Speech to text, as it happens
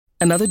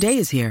Another day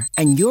is here,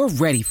 and you're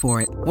ready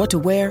for it. What to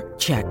wear?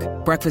 Check.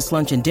 Breakfast,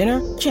 lunch, and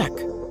dinner? Check.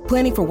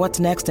 Planning for what's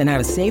next and how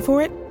to save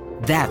for it?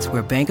 That's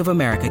where Bank of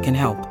America can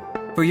help.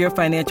 For your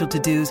financial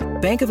to-dos,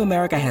 Bank of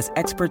America has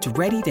experts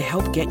ready to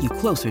help get you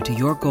closer to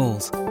your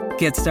goals.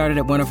 Get started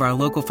at one of our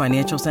local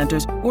financial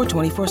centers or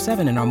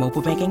 24/7 in our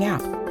mobile banking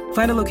app.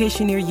 Find a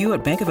location near you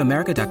at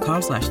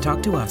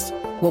bankofamerica.com/talktous.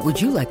 What would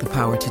you like the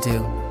power to do?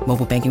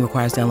 Mobile banking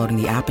requires downloading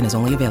the app and is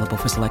only available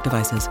for select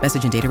devices.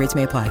 Message and data rates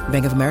may apply.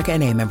 Bank of America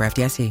N.A., member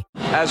FDIC.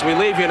 As we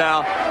leave you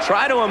now,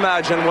 try to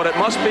imagine what it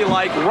must be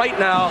like right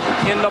now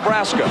in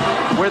Nebraska,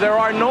 where there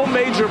are no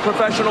major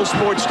professional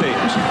sports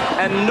teams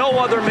and no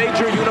other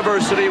major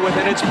university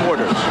within its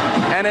borders.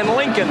 And in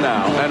Lincoln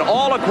now, and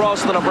all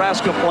across the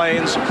Nebraska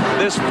plains,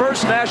 this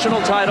first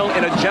national title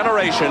in a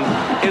generation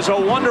is a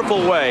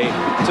wonderful way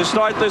to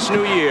start this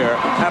new year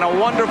and a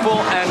wonderful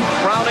and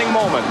crowning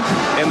moment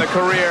in the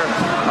career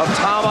of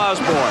Tom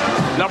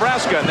Osborne,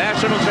 Nebraska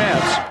national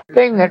champs. The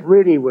thing that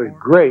really was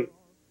great,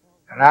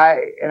 and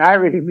I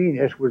really mean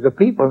this, was the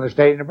people in the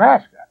state of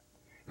Nebraska,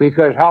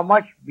 because how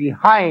much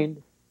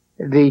behind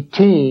the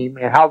team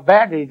and how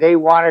badly they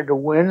wanted to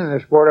win in the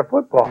sport of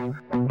football.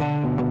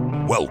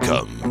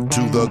 Welcome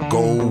to the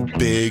Go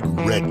Big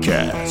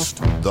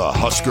Redcast, the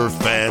Husker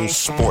Fan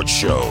Sports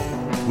Show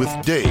with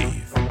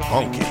Dave,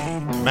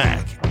 Honky,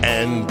 Mac,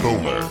 and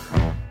Boomer.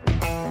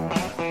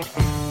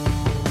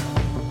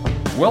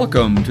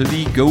 Welcome to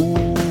the Go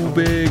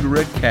Big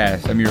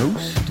Redcast. I'm your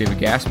host, David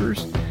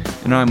Gaspers,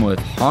 and I'm with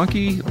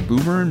Honky,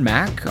 Boomer, and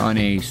Mac on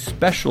a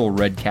special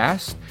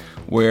Redcast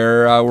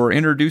where we're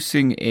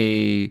introducing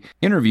a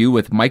interview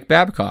with Mike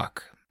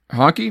Babcock.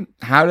 Honky,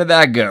 how did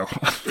that go?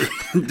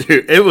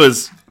 Dude, it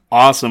was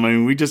awesome. I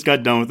mean, we just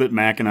got done with it,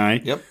 Mac and I.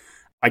 Yep.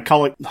 I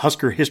call it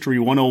Husker History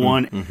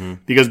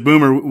 101 because,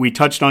 Boomer, we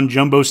touched on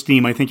Jumbo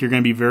Steam. I think you're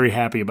going to be very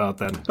happy about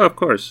that. Oh, of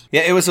course.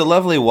 Yeah, it was a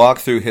lovely walk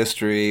through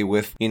history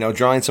with,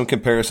 drawing some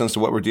comparisons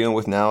to what we're dealing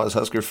with now as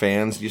Husker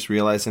fans, just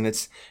realizing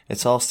it's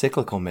all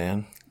cyclical,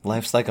 man.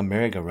 Life's like a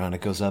merry-go-round.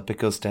 It goes up, it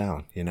goes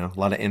down, a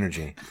lot of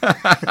energy.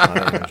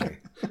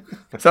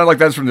 Sounds like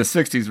that's from the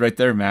 60s right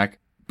there, Mac.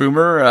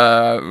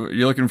 Boomer,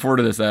 you're looking forward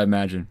to this, I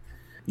imagine.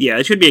 Yeah,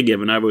 it should be a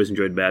given. I've always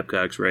enjoyed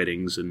Babcock's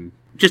writings and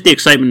just the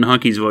excitement in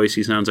Honky's voice.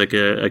 He sounds like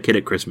a kid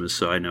at Christmas,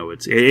 so I know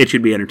it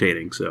should be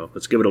entertaining. So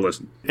let's give it a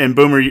listen. And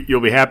Boomer,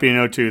 you'll be happy to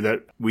know, too,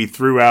 that we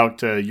threw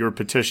out your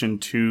petition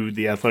to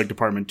the athletic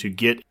department to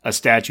get a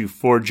statue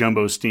for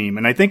Jumbo Steam.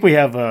 And I think we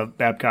have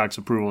Babcock's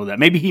approval of that.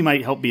 Maybe he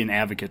might help be an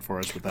advocate for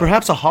us with that.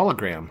 Perhaps a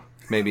hologram.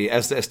 Maybe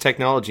as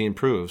technology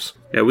improves.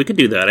 Yeah, we could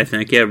do that, I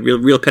think. Yeah,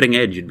 real cutting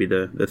edge would be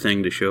the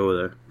thing to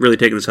show really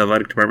taking this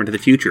athletic department to the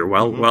future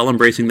while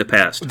embracing the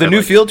past. The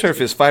new field turf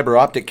is fiber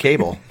optic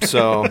cable,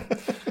 so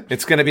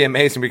it's going to be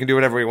amazing. We can do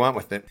whatever we want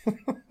with it.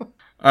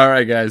 All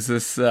right, guys.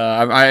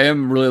 I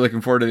am really looking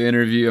forward to the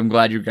interview. I'm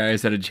glad you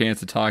guys had a chance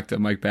to talk to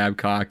Mike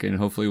Babcock, and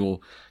hopefully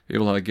we'll be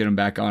able to get him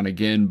back on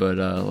again. But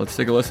let's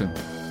take a listen.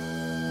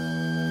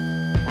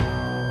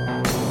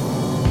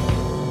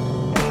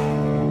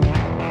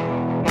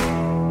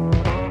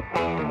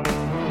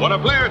 When a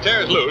player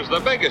tears loose, the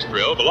biggest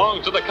thrill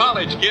belongs to the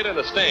college kid in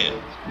the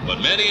stands. But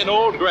many an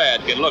old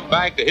grad can look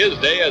back to his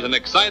day as an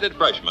excited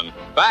freshman,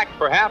 back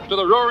perhaps to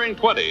the roaring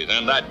 20s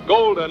and that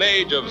golden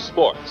age of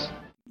sports.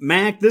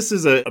 Mac, this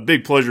is a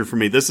big pleasure for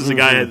me. This is a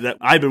guy that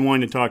I've been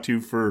wanting to talk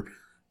to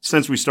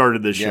since we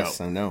started this show. Yes,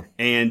 I know.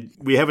 And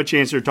we have a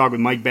chance here to talk with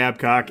Mike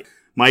Babcock.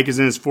 Mike is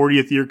in his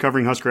 40th year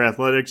covering Husker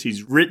athletics.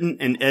 He's written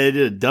and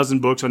edited a dozen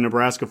books on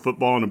Nebraska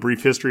football and a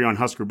brief history on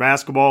Husker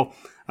basketball.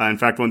 In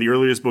fact, one of the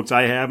earliest books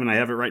I have, and I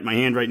have it right in my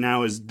hand right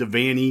now, is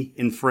Devaney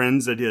and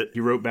Friends that he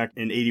wrote back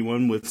in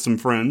 81 with some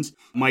friends.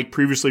 Mike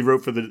previously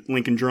wrote for the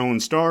Lincoln Journal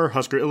and Star,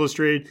 Husker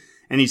Illustrated,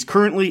 and he's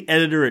currently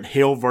editor at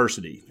Hail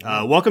Varsity.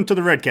 Welcome to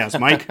the Redcast,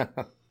 Mike. Hey,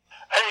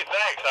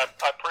 thanks.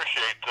 I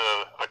appreciate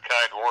the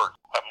kind words.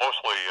 I'm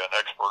mostly an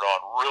expert on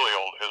really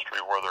old history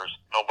where there's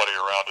nobody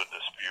around to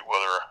dispute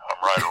whether I'm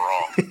right or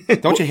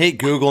wrong. Don't you hate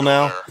Google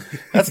now?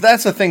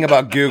 That's the thing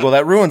about Google.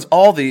 That ruins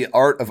all the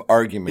art of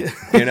argument,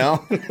 Hey, listen,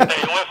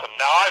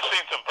 now I've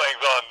seen some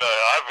things on,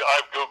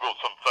 I've Googled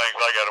some things.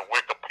 I got a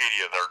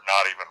Wikipedia, they're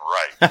not even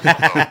right.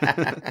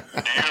 So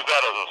you use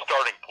that as a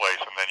starting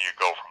place and then you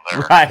go from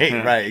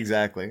there. Right,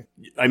 exactly.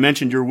 I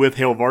mentioned you're with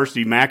Hail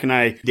Varsity. Mac and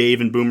I,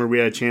 Dave and Boomer, we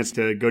had a chance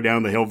to go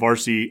down to the Hail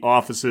Varsity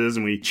offices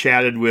and we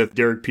chatted with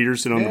Derek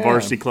Peterson on the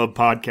Varsity Club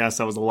podcast.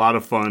 That was a lot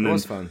of fun. It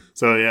was fun.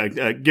 So,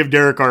 give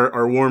Derek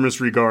our warmest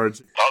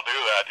regards. I'll do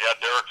that. Yeah,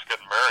 Derek's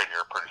getting married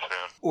here pretty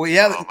soon. Well,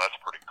 yeah. That's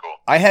pretty cool.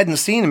 I hadn't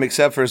seen him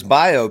except for his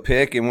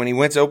biopic, and when he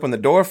went to open the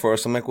door for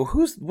us, I'm like,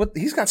 well,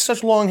 he's got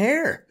such long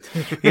hair.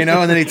 And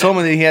then he told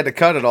me that he had to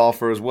cut it all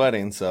for his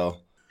wedding, so.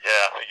 Yeah,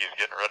 I think he's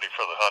getting ready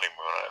for the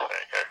honeymoon, I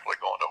think. Actually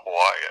going to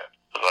Hawaii,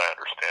 as I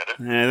understand it.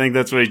 Yeah, I think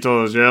that's what he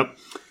told us, yep.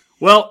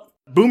 Well,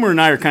 Boomer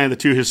and I are kind of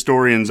the two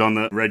historians on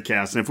the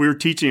Redcast. And if we were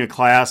teaching a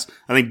class,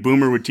 I think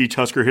Boomer would teach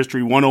Husker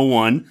History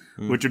 101,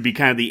 which would be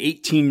kind of the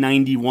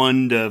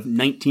 1891 to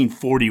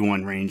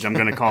 1941 range, I'm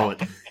going to call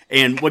it.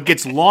 And what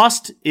gets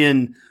lost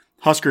in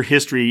Husker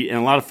history, and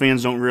a lot of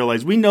fans don't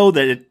realize, we know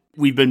that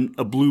we've been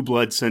a blue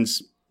blood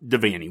since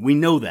Devaney. We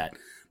know that.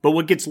 But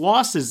what gets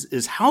lost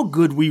is how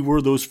good we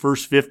were those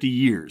first 50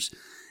 years.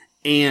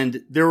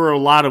 And there were a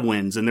lot of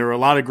wins, and there were a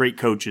lot of great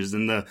coaches,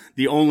 and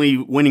the only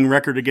winning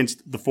record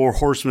against the Four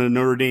Horsemen of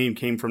Notre Dame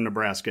came from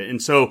Nebraska.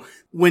 And so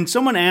when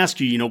someone asks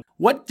you,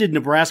 what did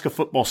Nebraska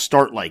football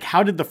start like?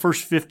 How did the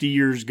first 50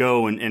 years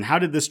go, and how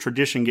did this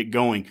tradition get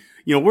going?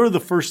 What are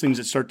the first things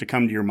that start to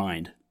come to your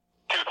mind?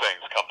 Two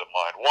things come to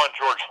mind. One,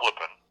 George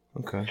Flippin,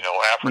 Okay.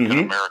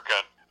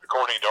 African-American.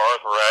 According to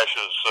Arthur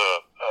Ashe's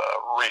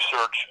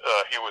research,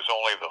 he was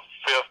only the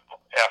fifth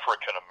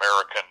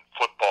African-American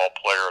football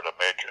player at a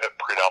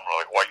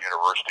predominantly white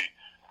university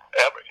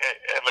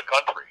in the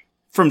country.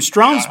 From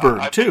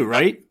Stroudsburg, too,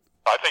 right?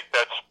 I think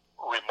that's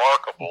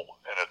remarkable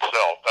in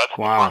itself. That's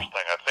the first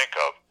thing I think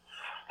of.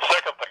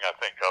 Second thing I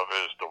think of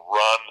is the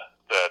run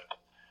that,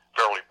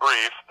 fairly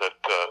brief, that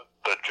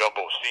the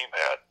Jumbo Steam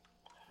had.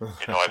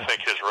 I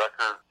think his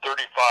record,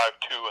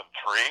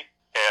 35-2-3.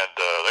 And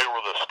they were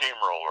the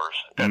steamrollers,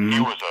 and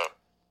he was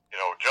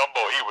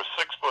Jumbo. He was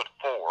 6'4",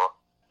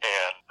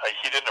 and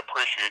he didn't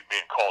appreciate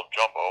being called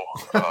Jumbo.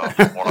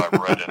 From what I've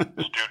read in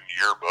student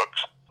yearbooks,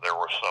 there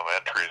were some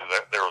entries.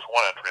 There was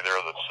one entry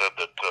there that said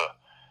that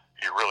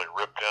he really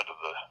ripped into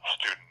the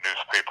student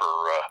newspaper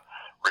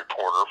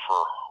reporter for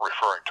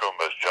referring to him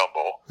as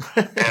Jumbo,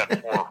 and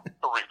for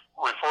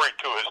referring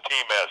to his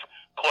team as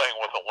playing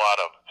with a lot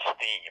of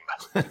steam,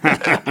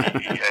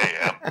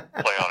 S-T-E-A-M,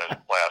 play on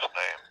his last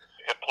name.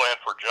 And playing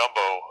for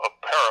Jumbo,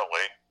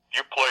 apparently,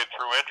 you played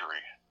through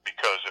injury,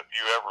 because if you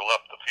ever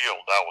left the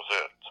field, that was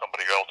it.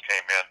 Somebody else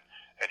came in,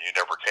 and you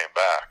never came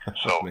back.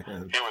 So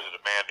he was a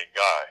demanding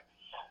guy.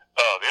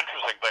 The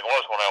interesting thing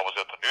was, when I was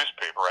at the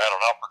newspaper, I had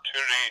an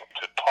opportunity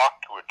to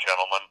talk to a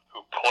gentleman who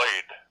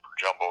played for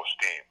Jumbo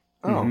Steam.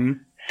 Oh.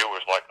 He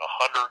was like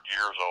 100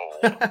 years old.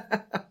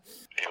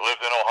 He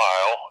lived in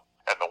Ohio,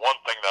 and the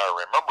one thing that I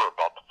remember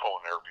about the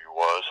phone interview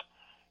was,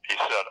 he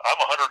said, I'm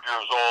 100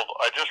 years old.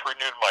 I just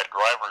renewed my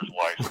driver's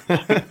license.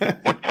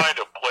 What kind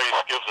of place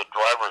gives a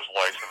driver's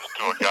license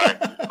to a guy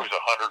who's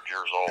 100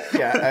 years old?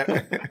 Yeah,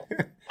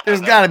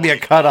 there's got to be a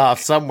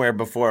cutoff somewhere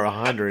before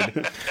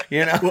 100.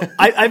 Well,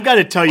 I've got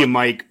to tell you,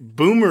 Mike,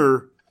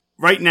 Boomer,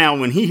 right now,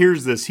 when he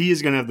hears this, he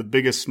is going to have the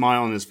biggest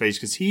smile on his face,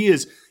 because he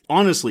is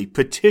honestly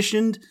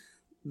petitioned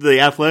the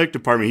athletic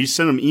department. He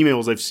sent them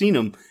emails. I've seen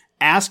him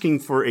asking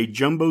for a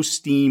Jumbo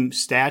Steam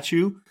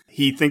statue.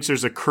 He thinks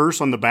there's a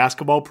curse on the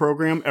basketball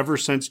program ever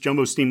since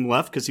Jumbo Steam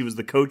left, because he was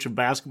the coach of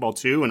basketball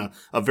too, and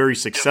a very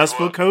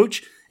successful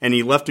coach, and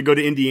he left to go to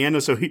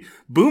Indiana. So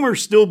Boomer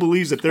still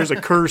believes that there's a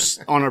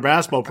curse on our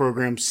basketball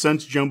program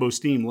since Jumbo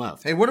Steam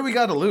left. Hey, what do we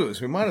got to lose?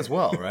 We might as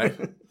well, right?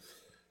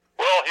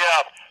 Well,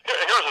 yeah.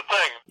 Here's the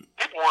thing.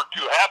 People weren't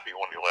too happy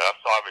when he left,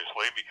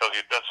 obviously, because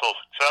he'd been so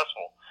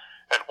successful.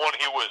 And when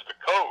he was the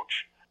coach,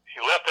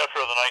 he left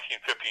after the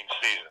 1915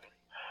 season.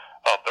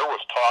 There was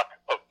talk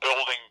of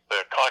building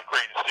the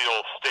concrete and steel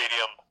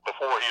stadium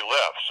before he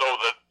left, so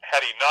that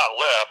had he not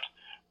left,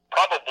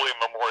 probably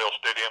Memorial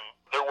Stadium,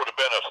 there would have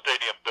been a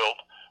stadium built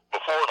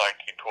before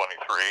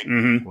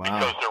 1923,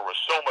 because there was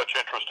so much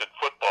interest in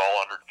football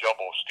under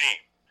Jumbo Steam.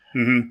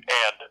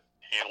 And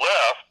he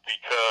left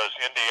because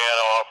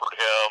Indiana offered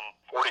him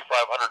 $4,500.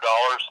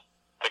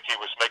 I think he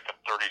was making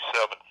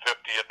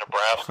 $37.50 at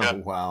Nebraska.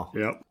 Oh, wow.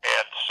 Yep.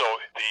 And so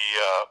the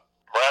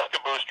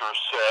Nebraska boosters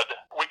said,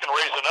 we can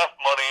raise enough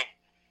money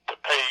to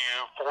pay you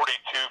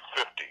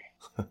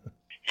 $42.50.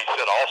 He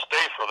said, I'll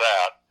stay for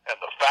that. And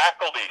the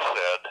faculty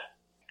said,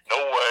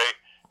 no way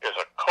is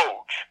a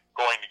coach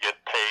going to get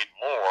paid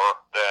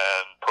more than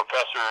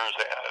professors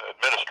and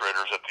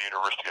administrators at the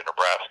University of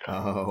Nebraska.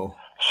 Oh.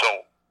 So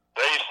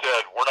they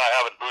said, we're not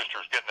having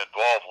boosters getting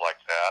involved like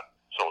that.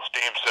 So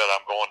Steam said,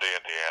 I'm going to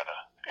Indiana.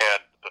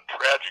 And the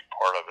tragic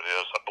part of it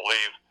is, I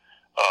believe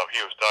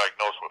he was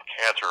diagnosed with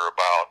cancer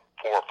about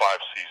 4 or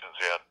 5 seasons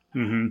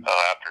in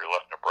after he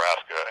left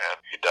Nebraska, and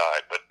he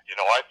died. But,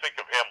 I think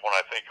of him when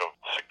I think of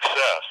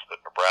success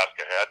that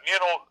Nebraska had.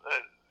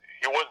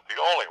 He wasn't the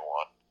only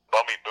one.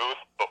 Bummy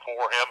Booth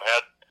before him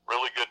had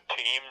really good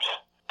teams.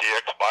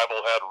 DX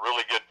Bible had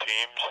really good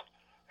teams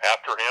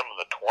after him in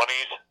the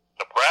 20s.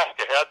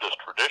 Nebraska had this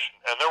tradition,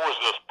 and there was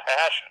this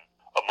passion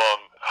among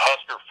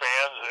Husker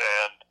fans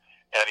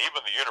and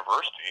even the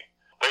university.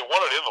 They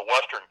won it in the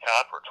Western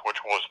Conference,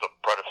 which was the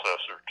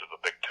predecessor to the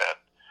Big Ten.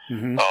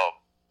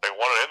 They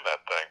won it in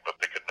that thing, but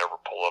they could never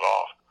pull it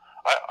off.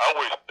 I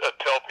always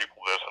tell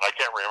people this, and I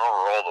can't remember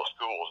all the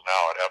schools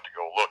now. I'd have to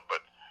go look, but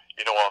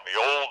on the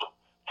old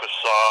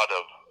facade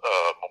of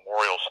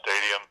Memorial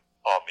Stadium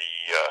on the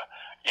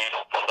east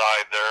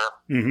side there,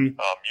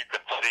 you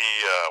can see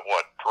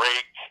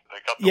Drake. They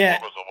got the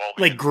logos of all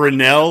the like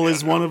Grinnell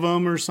is one of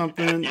them or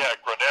something. Yeah,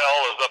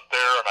 Grinnell is up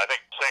there, and I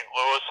think St.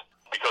 Louis,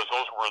 because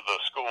those were the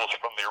schools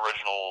from the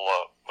original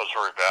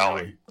Missouri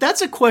Valley.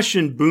 That's a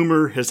question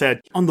Boomer has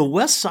had. On the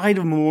west side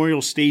of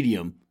Memorial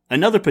Stadium,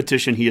 another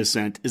petition he has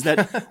sent is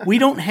that we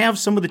don't have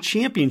some of the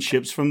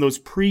championships from those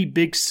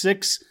pre-Big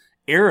Six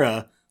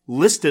era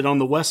listed on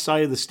the west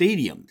side of the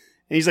stadium.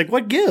 And he's like,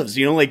 what gives?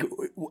 Like,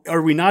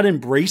 are we not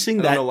embracing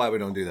that? I don't know why we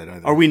don't do that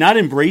either. Are we not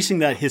embracing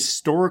that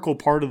historical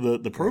part of the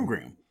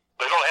program?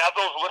 They don't have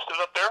those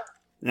listed up there?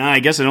 No, I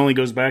guess it only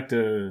goes back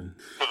to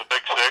the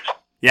Big Six?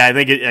 Yeah, I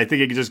think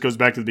it just goes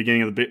back to the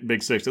beginning of the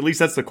Big Six. At least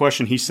that's the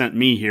question he sent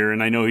me here,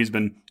 and I know he's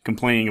been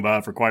complaining about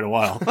it for quite a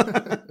while. Yeah,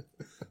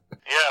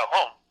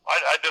 well,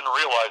 I didn't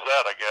realize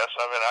that, I guess.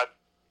 I mean,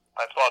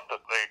 I thought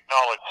that they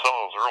acknowledged some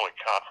of those early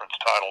conference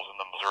titles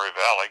in the Missouri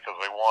Valley because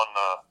they won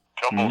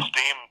Jumbo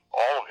Steam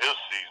all of his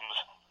seasons.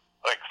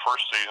 I think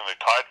first season they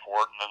tied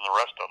for it, and then the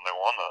rest of them they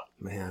won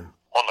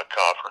the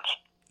conference.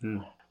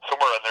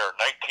 Somewhere in there,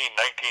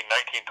 1919,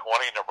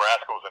 1920,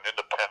 Nebraska was an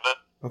independent.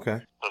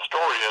 Okay. The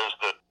story is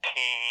that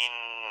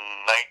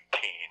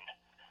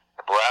 1919,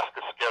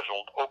 Nebraska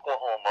scheduled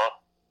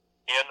Oklahoma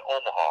in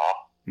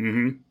Omaha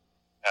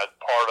as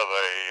part of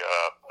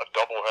a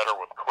doubleheader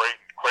with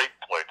Creighton. Creighton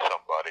played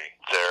somebody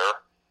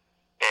there,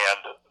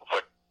 and the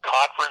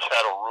conference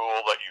had a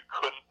rule that you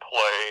couldn't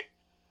play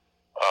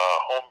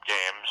home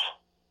games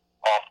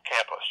off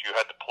campus. You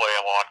had to play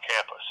them on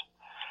campus.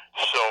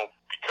 So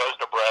because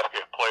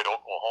Nebraska had played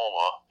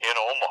Oklahoma in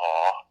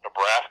Omaha,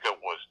 Nebraska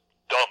was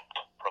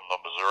dumped from the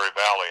Missouri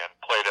Valley and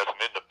played as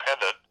an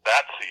independent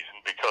that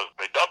season because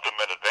they dumped them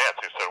in advance.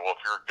 They said, well,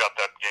 if you've got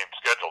that game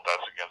scheduled,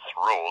 that's against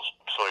the rules.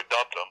 So they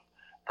dumped them.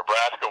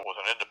 Nebraska was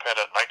an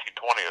independent in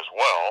 1920 as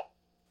well.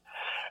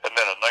 And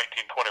then in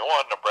 1921,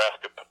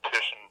 Nebraska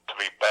petitioned to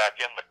be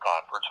back in the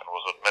conference and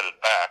was admitted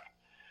back.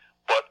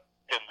 But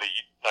in the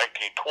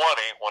 1920,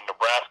 when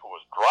Nebraska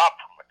was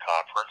dropped from the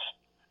conference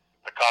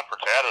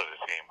added a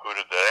team. Who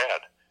did they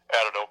add?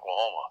 Added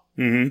Oklahoma.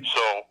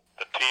 So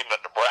the team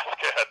that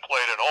Nebraska had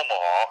played in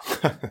Omaha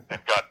and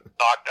got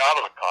knocked out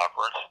of the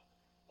conference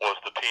was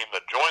the team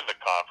that joined the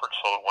conference,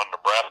 so that when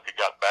Nebraska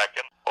got back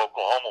in,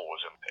 Oklahoma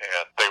was in.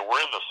 And they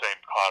were in the same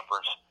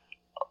conference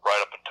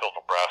right up until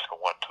Nebraska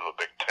went to the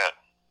Big Ten.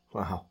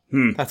 Wow.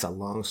 That's a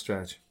long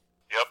stretch.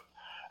 Yep.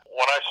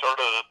 When I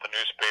started at the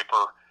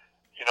newspaper,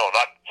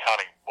 not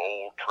counting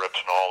bowl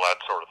trips and all that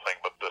sort of thing,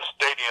 but the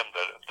stadium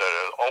that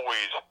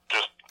always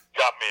just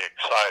got me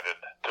excited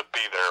to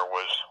be there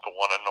was the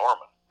one in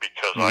Norman,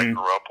 because I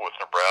grew up with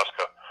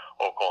Nebraska,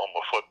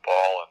 Oklahoma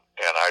football,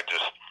 and I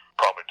just,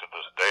 probably to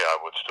this day, I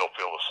would still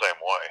feel the same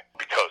way,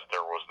 because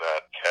there was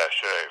that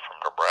cachet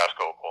from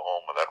Nebraska,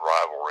 Oklahoma, that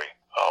rivalry,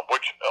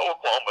 which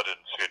Oklahoma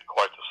didn't see it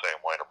quite the same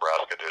way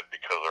Nebraska did,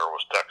 because there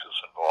was Texas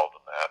involved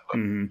in that,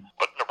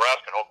 but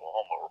Nebraska and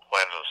Oklahoma were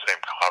playing in the same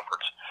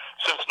conference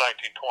since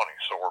 1920,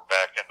 so we're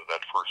back into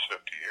that first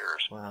 50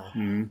 years. Wow.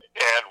 And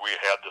we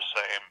had the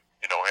same,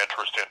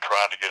 interest in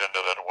trying to get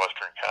into that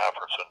Western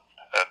Conference,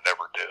 and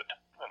never did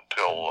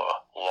until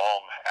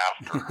long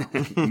after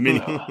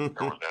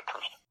there was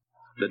interest.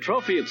 The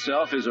trophy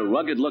itself is a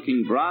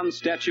rugged-looking bronze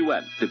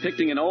statuette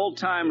depicting an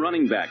old-time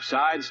running back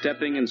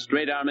sidestepping and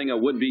straight-arming a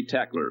would-be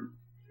tackler.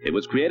 It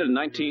was created in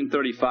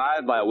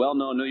 1935 by a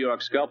well-known New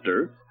York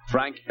sculptor,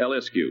 Frank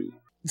Eliscu.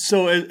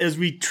 So as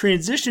we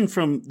transition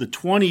from the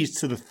 20s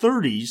to the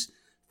 30s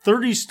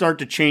start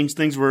to change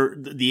things, where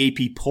the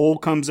AP poll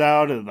comes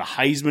out, the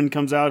Heisman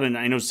comes out, and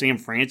I know Sam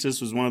Francis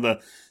was one of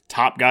the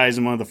top guys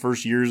in one of the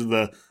first years of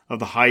the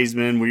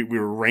Heisman. We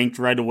were ranked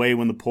right away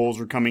when the polls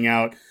were coming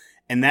out,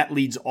 and that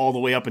leads all the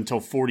way up until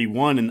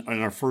 41 in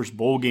our first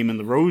bowl game in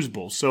the Rose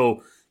Bowl.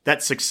 So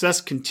that success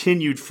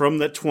continued from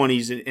the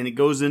 20s, and it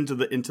goes into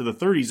the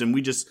 30s, and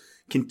we just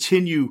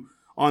continue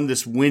on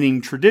this winning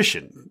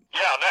tradition.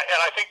 Yeah,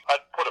 and I think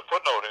I'd put a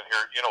footnote in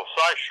here.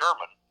 Cy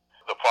Sherman,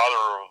 the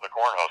father of the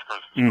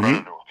Cornhuskers,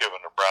 credit was given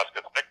Nebraska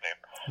its nickname.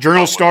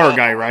 Journal Star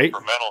guy, right?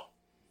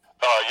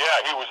 Yeah,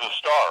 he was a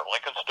star,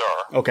 Lincoln Star.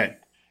 Okay.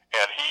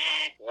 And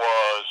he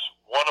was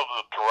one of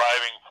the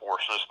driving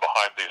forces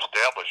behind the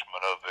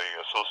establishment of the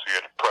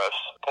Associated Press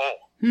poll.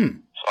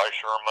 Cy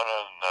Sherman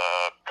and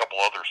a couple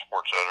other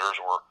sports editors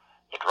were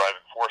the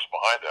driving force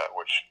behind that,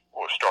 which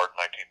was started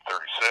in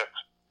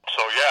 1936.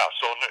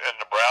 And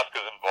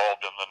Nebraska's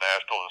involved in the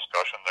national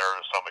discussion there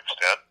to some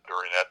extent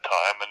during that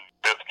time. And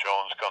Biff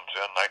Jones comes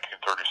in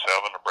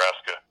 1937.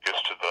 Nebraska gets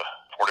to the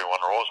 41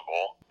 Rose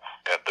Bowl.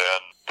 And then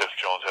Biff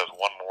Jones has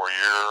one more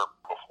year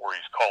before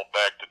he's called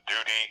back to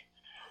duty.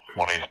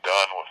 When he's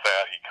done with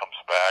that, he comes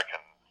back, and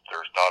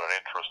there's not an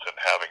interest in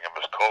having him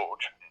as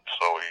coach. And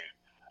so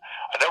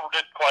I never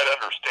did quite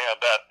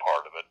understand that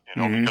part of it,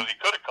 because he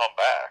could have come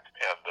back,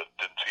 and it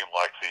didn't seem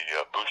like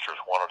the boosters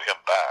wanted him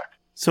back.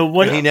 So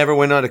what? And he never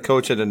went on to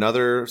coach at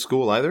another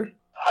school either?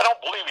 I don't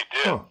believe he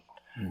did. Oh.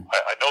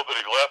 I know that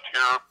he left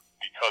here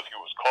because he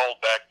was called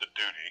back to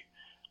duty,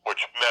 which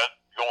meant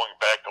going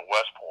back to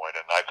West Point,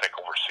 and I think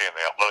overseeing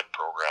the athletic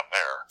program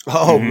there.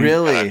 Oh,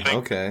 really?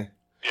 Okay.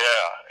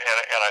 Yeah,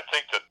 and I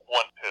think that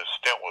when his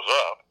stint was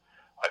up,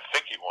 I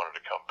think he wanted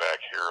to come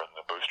back here, and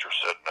the booster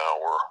said, no,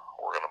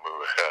 we're going to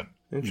move ahead.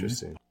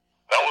 Interesting.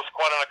 That was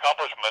quite an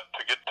accomplishment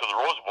to get to the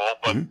Rose Bowl,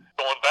 but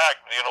going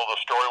back, the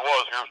story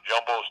was, here's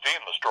Jumbo Steam.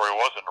 The story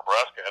was that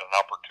Nebraska had an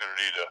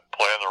opportunity to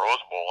play in the Rose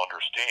Bowl under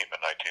Steam in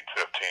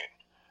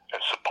 1915.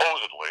 And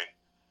supposedly,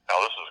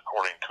 Now, this is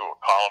according to a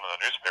column in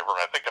the newspaper, and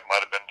I think it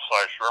might have been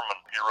Cy Sherman.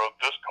 He wrote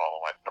this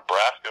column. Like,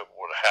 Nebraska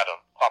would have had an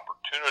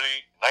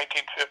opportunity,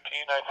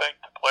 1915, I think,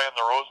 to play in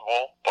the Rose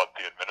Bowl, but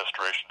the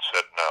administration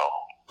said no.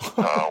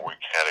 We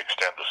can't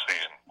extend the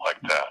season like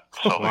that.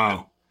 So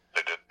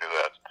they didn't do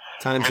that.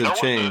 Times have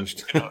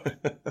changed. There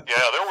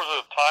was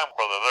a time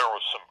where there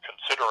was some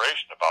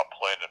consideration about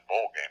playing in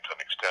bowl games and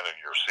extending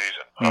your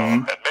season.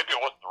 And maybe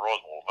it wasn't the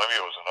Rose Bowl.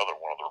 Maybe it was another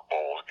one of their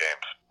bowl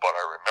games. But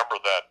I remember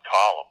that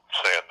column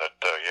saying that,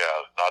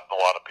 not a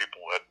lot of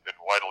people had been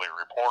widely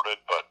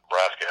reported, but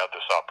Nebraska had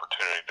this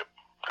opportunity to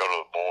go to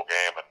the bowl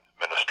game, and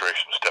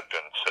administration stepped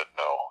in and said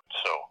no.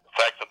 So the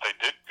fact that they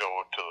did go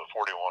to the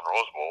 41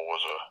 Rose Bowl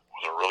was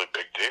a really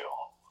big deal,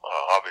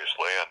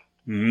 obviously.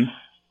 And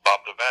Bob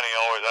Devaney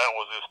that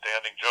was his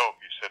standing joke.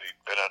 He said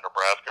he'd been at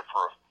Nebraska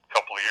for a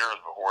couple of years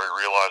before he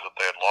realized that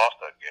they had lost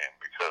that game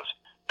because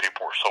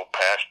people were so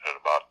passionate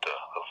about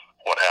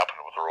what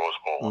happened with the Rose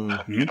Bowl. And,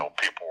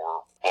 people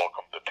were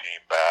welcomed the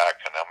team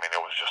back. And, I mean, it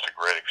was just a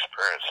great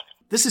experience.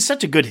 This is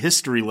such a good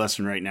history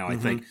lesson right now, I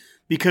think,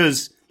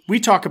 because we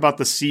talk about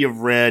the sea of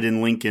red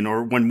in Lincoln,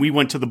 or when we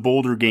went to the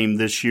Boulder game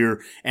this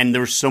year and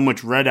there was so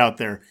much red out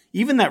there.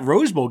 Even that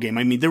Rose Bowl game,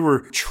 I mean, there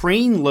were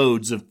train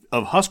loads of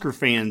Husker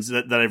fans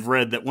that I've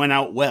read that went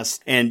out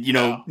west and,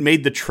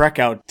 made the trek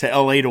out to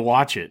L.A. to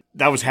watch it.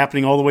 That was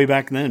happening all the way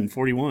back then,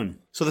 41.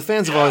 So the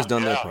fans have always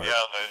done their part. Yeah,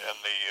 and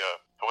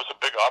it was a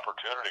big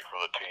opportunity for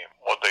the team.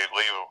 They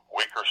leave a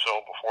week or so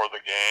before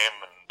the game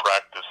and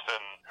practiced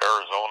in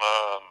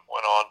Arizona and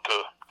went on to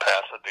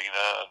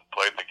Pasadena and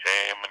played the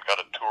game and got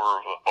a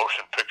tour of a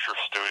motion picture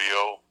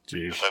studio.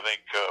 Jeez. I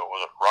think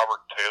was it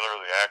Robert Taylor,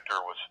 the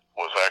actor, was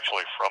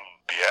actually from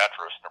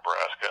Beatrice,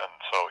 Nebraska, and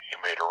so he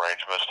made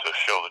arrangements to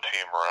show the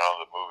team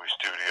around the movie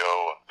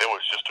studio. It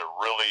was just a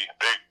really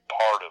big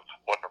part of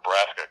what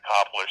Nebraska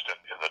accomplished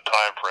in the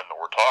time frame that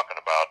we're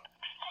talking about.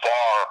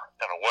 Far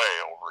and away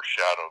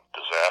overshadowed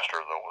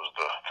disaster that was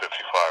the 55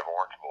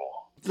 Orange Bowl.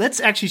 Let's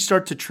actually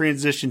start to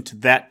transition to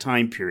that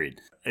time period.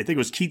 I think it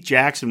was Keith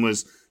Jackson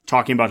was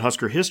talking about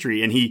Husker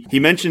history, and he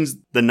mentions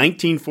the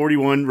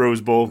 1941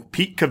 Rose Bowl.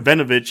 Pete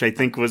Kavenovich, I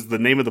think, was the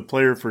name of the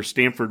player for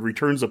Stanford,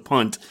 returns a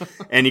punt.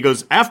 And he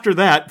goes, after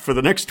that, for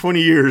the next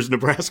 20 years,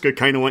 Nebraska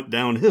kind of went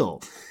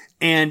downhill.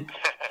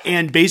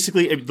 And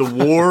basically, the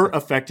war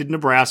affected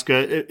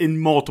Nebraska in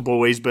multiple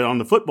ways, but on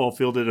the football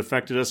field, it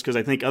affected us because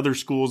I think other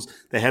schools,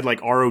 they had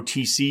like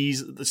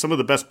ROTCs. Some of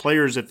the best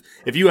players, if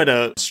you had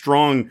a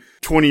strong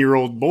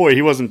 20-year-old boy,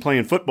 he wasn't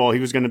playing football, he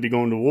was going to be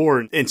going to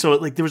war. And so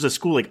there was a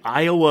school like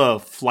Iowa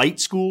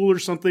Flight School or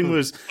something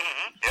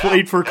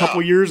played for a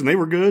couple years, and they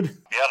were good.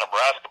 Yeah,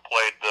 Nebraska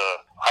played the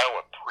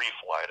Iowa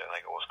Pre-Flight, I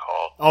think it was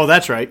called. Oh,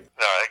 that's right.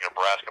 No, I think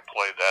Nebraska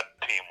played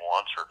that team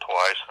once or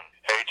twice, and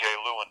A.J.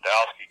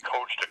 Lewandowski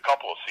coached a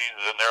couple of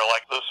seasons in there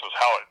like this was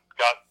how it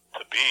got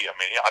to be. I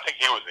mean, I think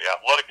he was the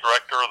athletic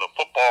director, the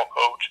football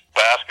coach,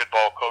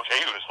 basketball coach.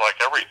 He was like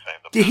everything.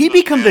 Did he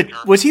become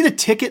was he the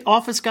ticket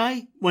office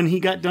guy when he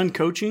got done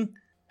coaching?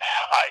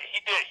 He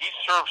did. He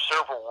served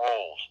several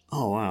roles.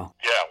 Oh, wow.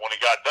 Yeah, when he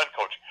got done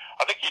coaching.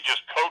 I think he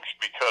just coached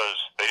because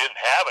they didn't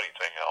have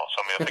anything else.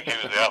 I mean, I think he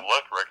was the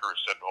athletic director who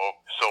said, oh,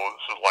 so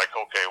this is like,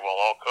 okay, well,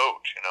 I'll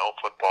coach,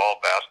 football,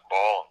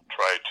 basketball, and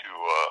try to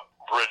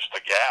bridge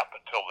the gap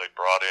until they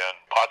brought in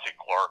Potsy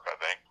Clark, I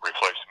think,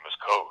 replaced him as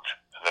coach.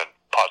 And then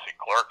Potsy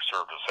Clark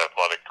served as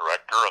athletic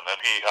director, and then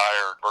he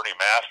hired Bernie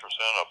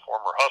Masterson, a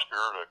former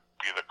Husker, to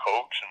be the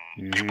coach,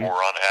 and people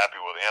were unhappy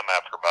with him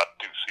after about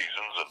 2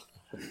 seasons and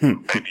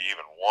maybe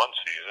even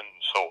 1 season.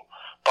 So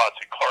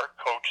Potsy Clark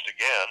coached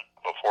again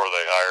before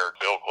they hired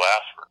Bill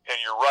Glassford. And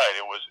you're right,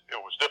 it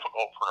was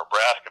difficult for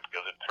Nebraska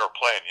because they were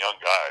playing young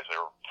guys. They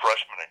were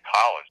freshmen in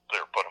college.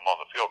 They were putting them on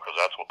the field because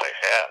that's what they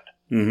had.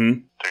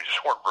 They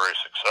just weren't very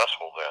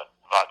successful then.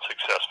 Not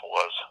successful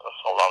as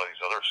a lot of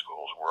these other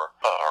schools were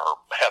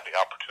or had the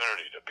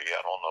opportunity to be.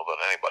 I don't know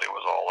that anybody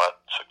was all that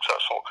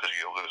successful because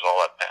you lose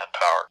all that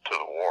manpower to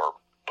the war.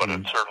 But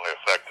it certainly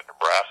affected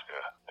Nebraska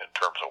in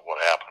terms of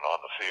what happened on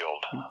the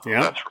field.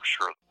 Yeah. That's for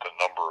sure. The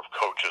number of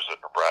coaches that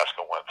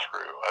Nebraska went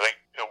through. I think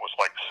it was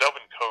like 7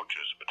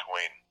 coaches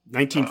between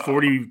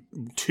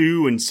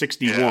 1942 and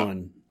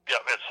 61. Yeah,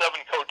 we had 7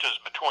 coaches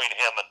between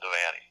him and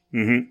Devaney.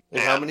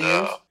 In how many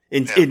years?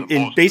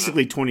 In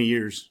basically 20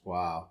 years.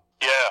 Wow.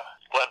 Yeah.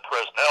 Glenn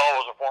Presnell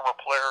was a former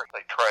player.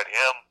 They tried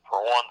him for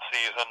 1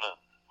 season, and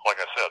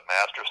like I said,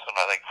 Masterson,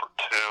 I think, for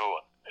 2,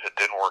 and it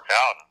didn't work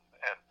out.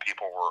 And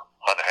people were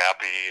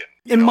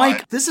unhappy. And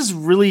Mike, this is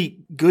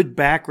really good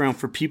background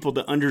for people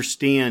to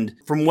understand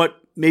from what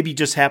maybe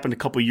just happened a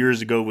couple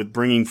years ago with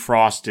bringing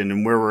Frost in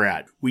and where we're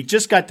at. We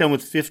just got done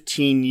with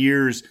 15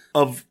 years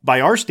of, by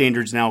our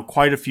standards now,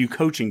 quite a few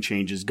coaching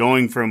changes,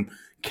 going from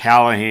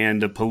Callahan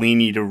to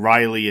Pelini to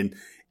Riley.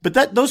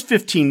 But those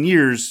 15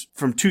 years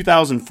from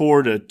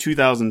 2004 to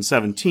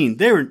 2017,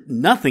 they were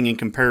nothing in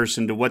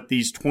comparison to what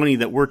these 20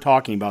 that we're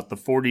talking about, the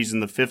 40s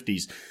and the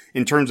 50s,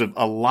 in terms of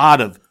a lot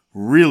of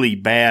really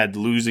bad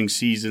losing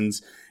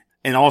seasons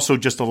and also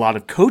just a lot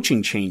of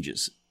coaching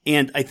changes.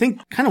 And I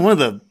think kind of one of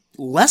the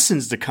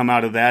lessons to come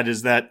out of that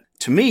is that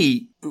to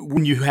me,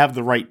 when you have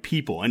the right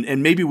people,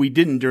 and maybe we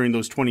didn't during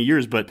those 20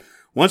 years, but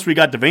once we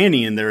got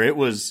Devaney in there, it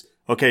was,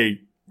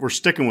 okay, we're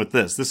sticking with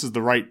this. This is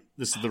the right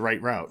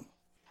route.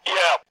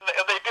 Yeah,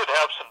 and they did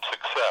have some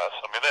success.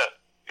 I mean,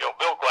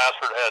 Bill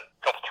Glassford had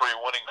a couple 3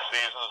 winning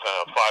seasons and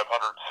a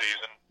 500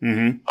 season,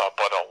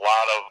 but a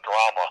lot of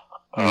drama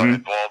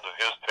involved in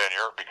his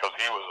tenure because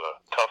he was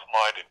a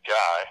tough-minded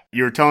guy.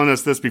 You were telling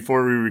us this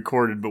before we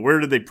recorded, but where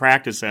did they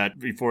practice at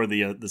before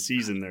the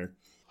season there?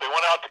 They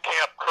went out to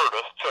Camp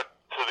Curtis,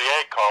 to the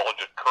Ag College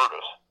at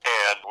Curtis,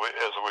 and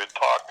as we had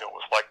talked, it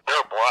was like Bear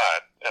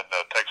Bryant and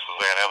Texas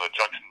A&M, the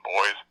Junction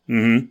Boys.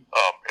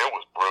 It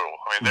was brutal.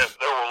 I mean,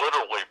 there were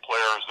literally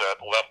players that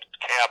left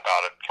camp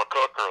out at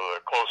McCook or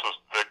the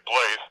closest big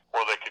place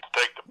where they could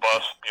take the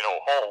bus,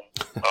 home.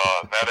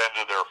 That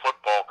ended their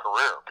football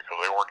career because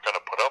they weren't going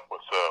to put up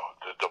with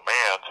the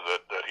demands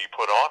that he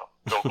put on them.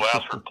 Bill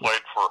Glassford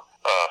played for,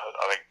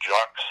 I think,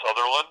 Jock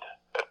Sutherland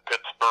at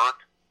Pittsburgh.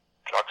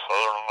 Jock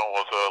Sutherland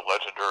was a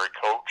legendary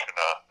coach and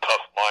a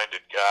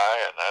tough-minded guy,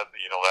 and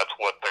that's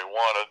what they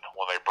wanted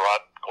when they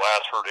brought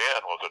Glassford in,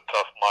 was a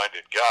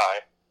tough-minded guy.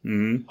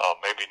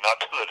 Maybe not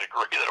to the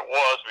degree that it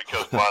was,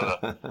 because by the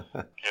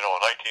in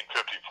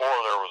 1954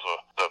 there was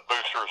the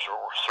boosters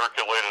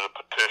circulated a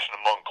petition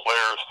among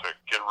players to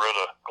get rid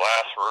of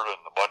Glassford,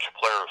 and a bunch of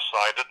players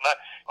signed it. And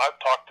I've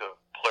talked to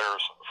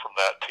players from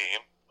that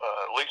team.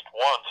 At least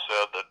one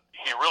said that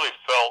he really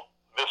felt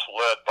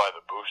misled by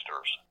the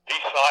boosters. He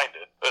signed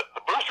it.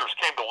 The boosters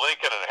came to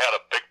Lincoln and had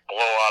a big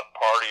blowout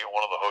party at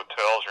one of the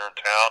hotels here in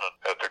town, and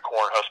at the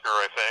Cornhusker,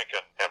 I think,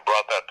 and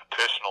brought that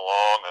petition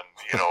along, and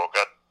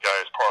got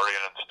guys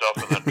partying and stuff,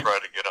 and then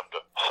tried to get them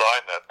to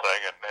sign that thing.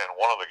 And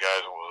one of the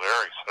guys that was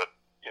there, he said,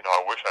 I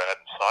wish I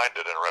hadn't signed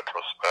it in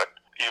retrospect,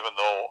 even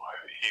though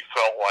he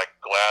felt like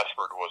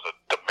Glassford was a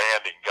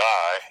demanding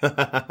guy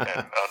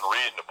and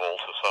unreasonable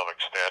to some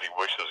extent. He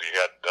wishes he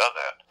hadn't done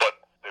that. But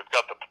they've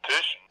got the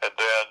petition, and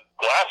then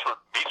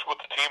Glassford meets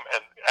with the team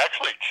and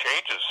actually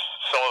changes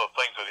some of the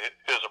things in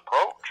his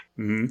approach.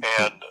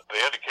 And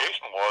the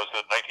indication was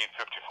that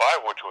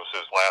 1955, which was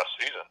his last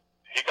season,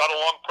 he got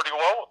along pretty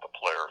well with the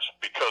players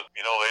because,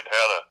 they'd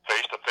had a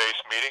face-to-face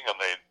meeting and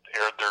they'd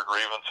aired their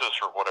grievances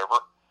or whatever.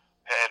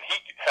 And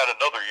he had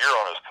another year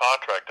on his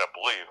contract, I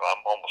believe. I'm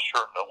almost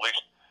certain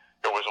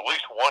it was at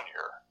least 1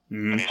 year.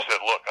 And he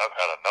said, look, I've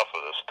had enough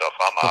of this stuff.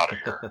 I'm out of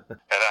here.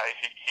 And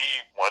he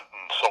went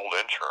and sold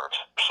insurance.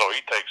 So he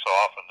takes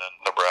off, and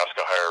then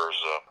Nebraska hires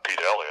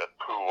Pete Elliott,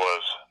 who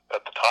was, at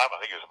the time, I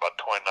think he was about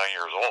 29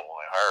 years old when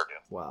they hired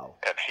him. Wow.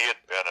 And he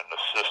had been an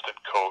assistant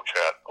coach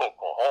at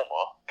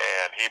Oklahoma,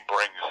 and he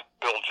brings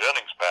Bill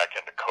Jennings back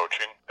into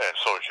coaching. And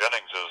so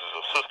Jennings is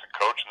his assistant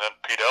coach, and then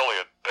Pete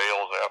Elliott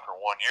bails after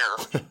 1 year,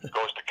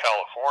 goes to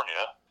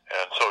California,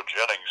 and so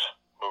Jennings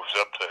moves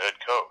up to head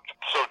coach.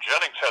 So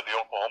Jennings had the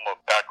Oklahoma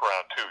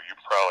background too. You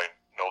probably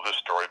know this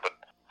story, but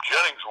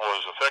Jennings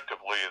was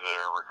effectively the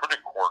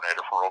recruiting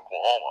coordinator for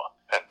Oklahoma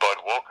and Bud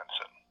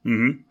Wilkinson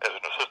as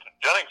an assistant.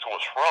 Jennings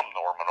was from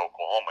Norman,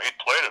 Oklahoma. He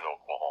played at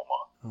Oklahoma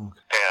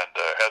and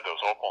had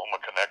those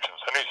Oklahoma connections,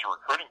 and he's the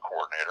recruiting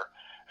coordinator.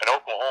 And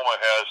Oklahoma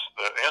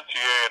the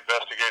NCAA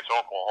investigates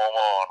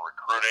Oklahoma on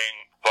recruiting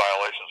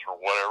violations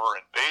or whatever,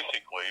 and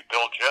basically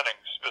Bill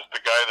Jennings is the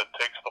guy that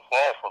takes the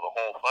fall for the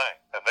whole thing.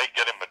 And they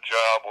get him a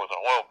job with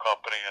an oil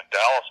company in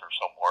Dallas or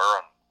somewhere,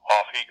 and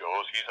off he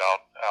goes. He's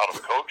out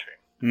of coaching.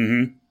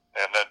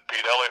 And then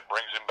Pete Elliott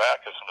brings him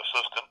back as an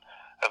assistant,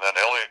 and then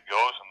Elliott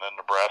goes, and then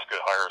Nebraska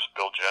hires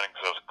Bill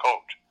Jennings as a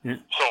coach.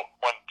 So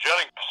when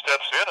Jennings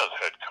steps in as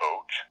head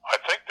coach,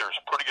 I think there's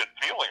a pretty good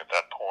feeling at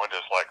that point.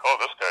 Is like, oh,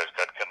 this guy's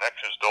got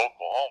connections to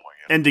Oklahoma.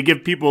 And to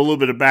give people a little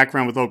bit of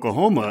background with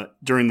Oklahoma,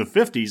 during the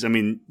 50s, I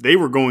mean, they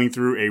were going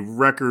through a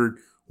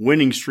record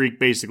winning streak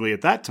basically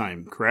at that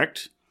time,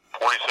 correct?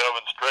 47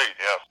 straight,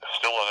 yeah.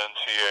 Still an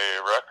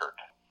NCAA record.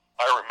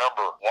 I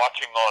remember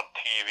watching on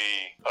TV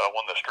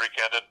when the streak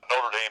ended.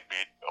 Notre Dame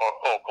beat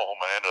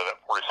Oklahoma into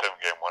that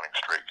 47-game winning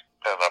streak.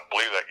 And I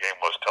believe that game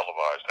was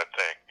televised, I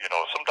think.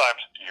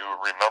 Sometimes you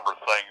remember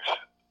things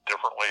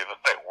differently than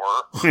they were.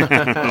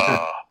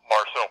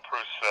 Marcel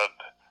Proust said,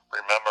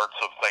 remembrance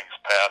of things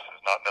past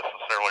is not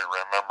necessarily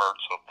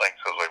remembrance of things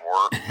as they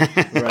were.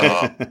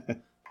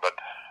 But,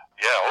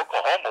 yeah,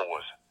 Oklahoma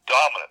was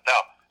dominant. Now,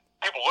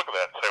 people look at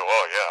that and say,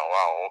 well, yeah,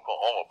 wow,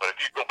 Oklahoma. But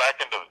if you go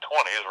back into the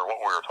 20s, or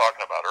what we were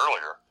talking about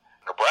earlier,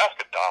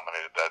 Nebraska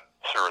dominated that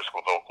series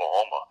with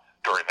Oklahoma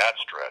during that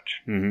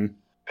stretch.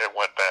 It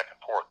went back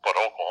and forth. But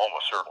Oklahoma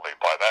certainly,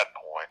 by that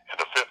point, in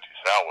the 50s,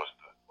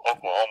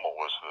 Oklahoma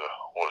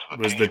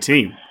was the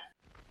team.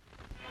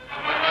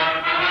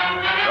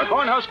 The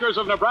Cornhuskers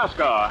of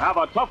Nebraska have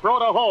a tough road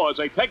to hoe as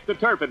they take the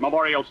turf at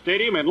Memorial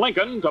Stadium in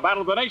Lincoln to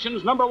battle the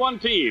nation's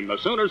 #1 team, the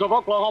Sooners of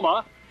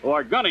Oklahoma, who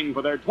are gunning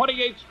for their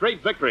 28th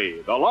straight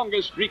victory, the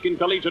longest streak in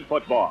collegiate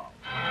football.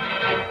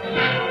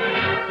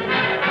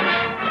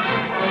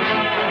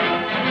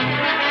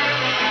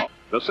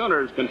 The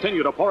Sooners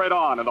continue to pour it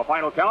on, and the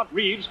final count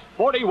reads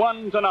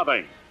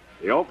 41-0.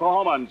 The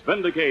Oklahomans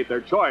vindicate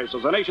their choice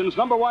as the nation's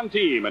 #1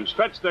 team and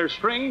stretch their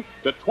string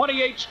to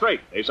 28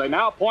 straight. They say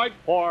now point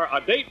for a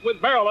date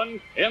with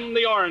Maryland in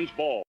the Orange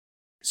Bowl.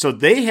 So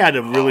they had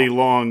a really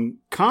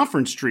long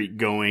conference streak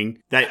going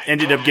that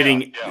ended up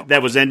getting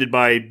that was ended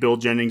by Bill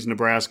Jennings,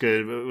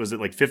 Nebraska. Was it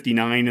like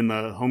 59 in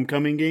the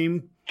homecoming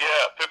game?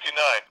 Yeah, 59,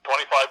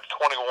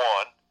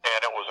 25-21, and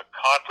it was a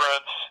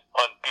conference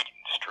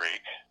unbeaten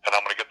streak. And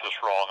I'm going to get this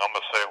wrong. I'm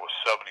going to say it was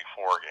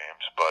 74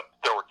 games, but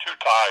there were 2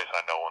 ties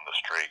I know in the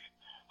streak.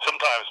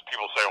 Sometimes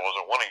people say it was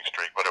a winning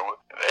streak, but it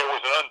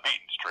was an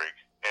unbeaten streak,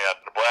 and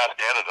Nebraska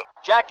ended it.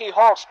 Jackie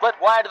Holt split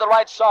wide to the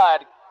right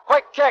side.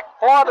 Quick kick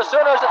for the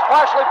Sooners. It's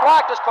partially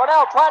blocked as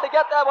Cornell tried to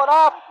get that one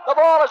off. The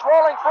ball is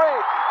rolling free.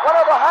 One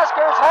of the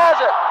Huskers has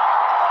it.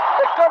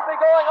 It could be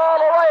going all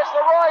the way. It's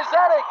Leroy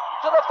Zedek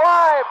to the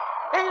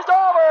 5. He's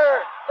over.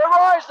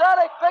 Leroy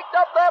Zedek picked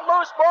up that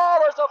loose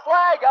ball. There's a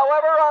flag,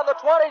 however, on the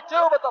 22,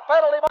 but the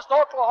penalty was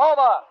to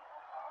Oklahoma.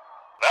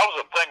 That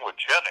was the thing with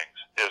Jennings,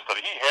 is that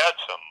he had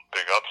some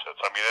big upsets.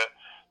 I mean,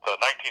 the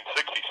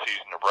 1960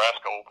 season,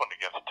 Nebraska opened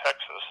against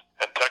Texas,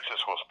 and Texas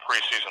was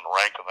preseason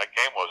ranked, and that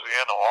game was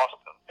in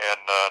Austin.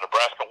 And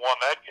Nebraska won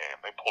that game.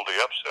 They pulled the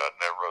upset,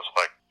 and it was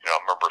like, I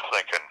remember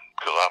thinking,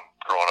 because I'm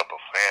growing up a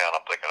fan,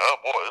 I'm thinking, oh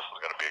boy, this is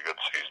going to be a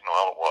good season.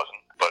 Well, it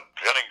wasn't. But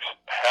Jennings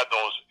had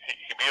those,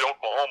 he beat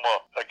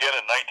Oklahoma again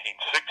in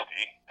 1960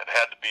 and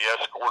had to be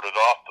escorted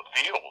off the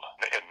field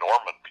in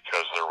Norman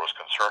because there was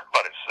concern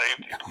about his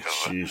safety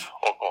because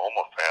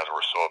Oklahoma fans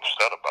were so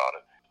upset about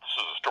it. This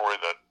is a story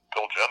that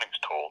Bill Jennings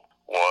told,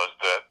 was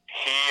that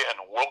he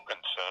and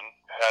Wilkinson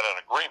had an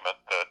agreement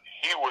that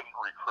he wouldn't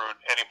recruit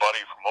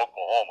anybody from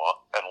Oklahoma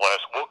unless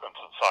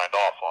Wilkinson signed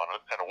off on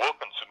it, and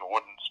Wilkinson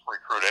wouldn't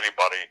recruit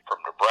anybody from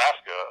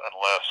Nebraska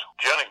unless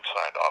Jennings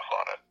signed off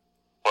on it.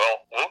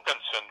 Well,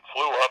 Wilkinson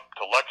flew up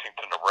to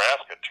Lexington,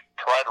 Nebraska to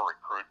try to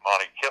recruit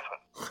Monty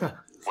Kiffin,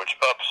 which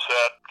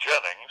upset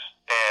Jennings,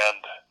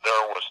 and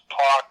there was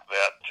talk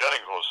that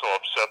Jennings was so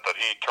upset that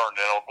he turned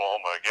in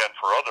Oklahoma again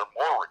for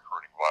more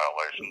recruiting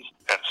violations.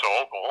 And so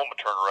Oklahoma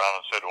turned around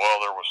and said, well,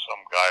 there was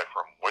some guy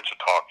from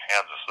Wichita,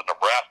 Kansas that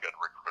Nebraska had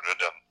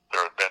recruited, and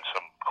there had been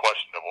some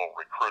questionable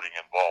recruiting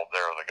involved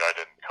there, and the guy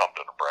didn't come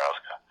to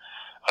Nebraska.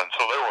 And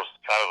so there was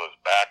kind of this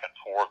back and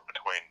forth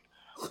between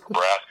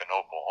Nebraska and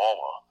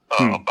Oklahoma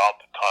about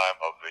the time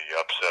of the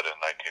upset in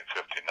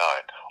 1959,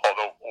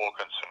 although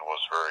Wilkinson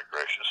was very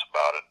gracious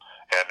about it,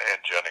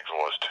 and Jennings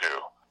was too.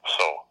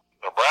 So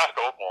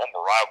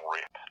Nebraska-Oklahoma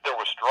rivalry, there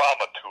was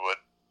drama to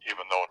it,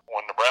 even though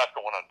when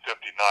Nebraska went on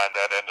 59,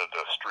 that ended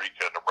the streak,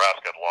 and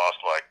Nebraska had lost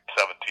like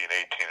 17,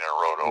 18 in a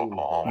row to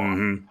Oklahoma.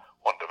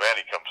 When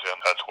Devaney comes in,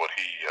 that's what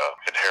he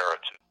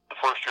inherits. The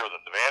first year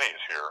that Devaney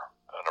is here,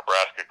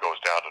 Nebraska goes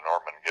down to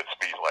Norman and gets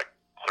beat like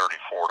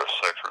 34-6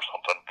 or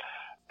something.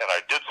 And I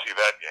did see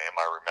that game,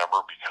 I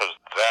remember, because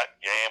that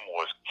game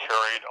was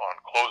carried on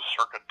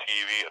closed-circuit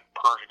TV at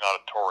Pershing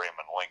Auditorium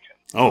in Lincoln.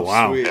 Oh,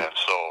 wow. Sweet. And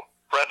so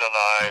Brenda and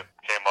I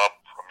came up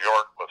from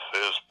York with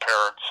his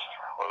parents,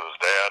 with his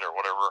dad or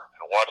whatever,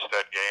 and watched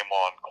that game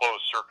on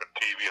closed-circuit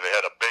TV. They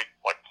had a big,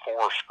 like,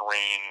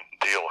 4-screen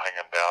deal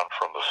hanging down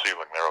from the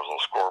ceiling. There was a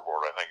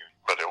scoreboard, I think,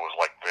 but it was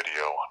like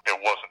video. It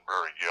wasn't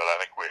very good. I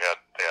think they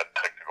had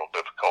technical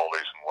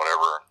difficulties and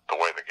whatever. The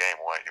way the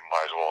game went, you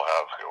might as well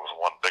have. It was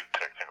one big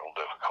technical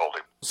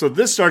difficulty. So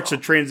this starts to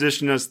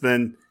transition us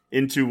then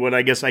into what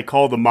I guess I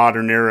call the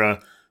modern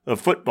era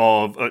of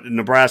football of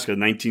Nebraska.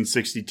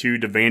 1962,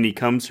 Devaney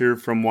comes here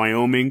from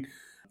Wyoming.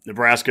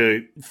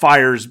 Nebraska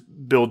fires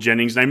Bill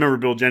Jennings. And I remember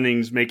Bill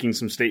Jennings making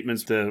some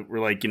statements that were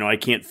like, I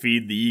can't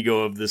feed the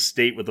ego of this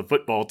state with a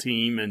football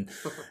team.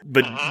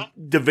 But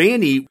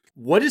Devaney,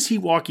 what is he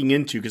walking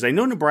into? Because I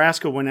know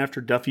Nebraska went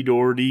after Duffy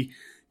Daugherty.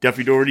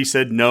 Duffy Daugherty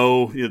said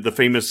no, the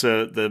famous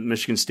the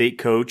Michigan State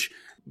coach,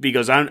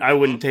 because I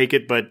wouldn't take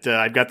it, but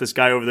I've got this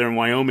guy over there in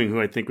Wyoming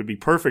who I think would be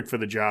perfect for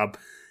the job.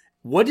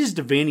 What is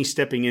Devaney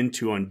stepping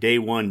into on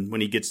day one when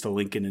he gets to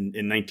Lincoln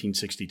in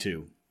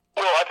 1962?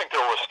 Well, I think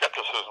there was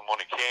skepticism when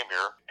he came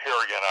here. Here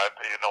again,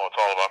 it's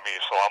all about me,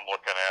 so I'm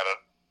looking at it,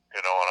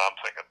 and I'm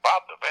thinking,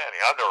 Bob Devaney,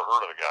 I've never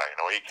heard of the guy.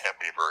 He can't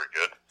be very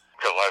good.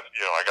 Because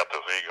I got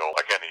this ego,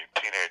 like any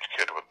teenage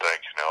kid would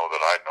think,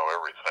 that I know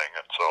everything,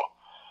 and so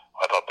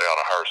I thought they ought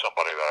to hire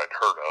somebody that I'd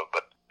heard of.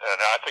 And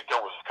I think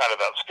there was kind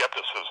of that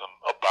skepticism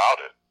about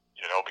it,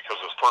 because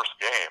his first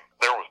game,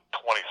 there was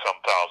 20-some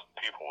thousand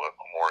people at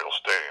Memorial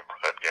Stadium for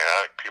that game.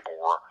 I think people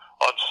were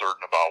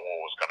uncertain about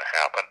what was going to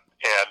happen.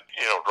 And,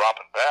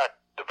 dropping back,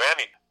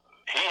 Devaney,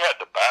 he had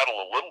to battle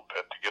a little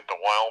bit to get the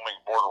Wyoming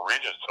Board of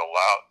Regents to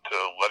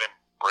let him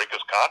break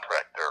his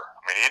contract there. I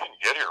mean, he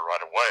didn't get here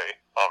right away.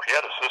 He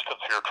had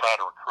assistants here trying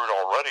to recruit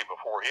already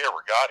before he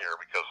ever got here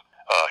because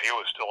he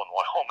was still in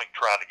Wyoming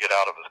trying to get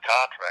out of his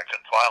contract,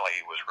 and finally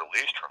he was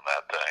released from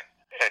that thing.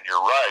 And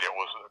you're right, it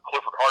was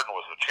Clifford Harden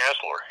was the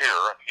chancellor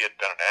here. He had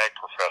been an ag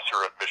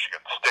professor at Michigan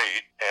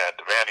State, and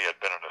Devaney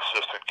had been an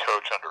assistant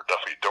coach under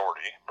Duffy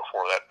Daugherty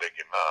before that big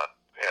him on.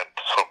 And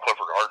so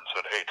Clifford Harden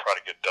said, hey, try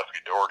to get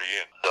Duffy Daugherty,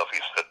 and Duffy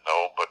said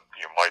no, but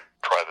you might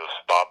try this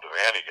Bob Devaney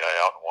Devaney guy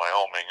out in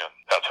Wyoming, and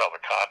that's how the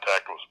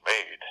contact was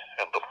made.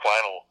 And the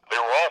final, they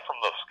were all from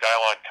the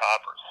Skyline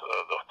Conference.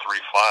 The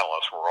three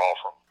finalists were all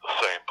from the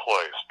same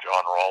place.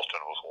 John Ralston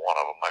was one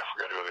of them. I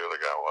forget who the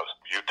other guy was.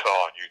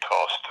 Utah and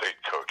Utah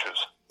State coaches.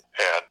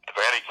 And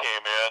Devaney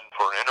came in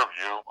for an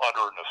interview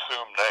under an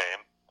assumed name.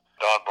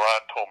 Don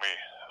Bryant told me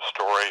a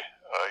story,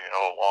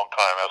 a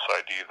long-time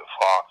SID, the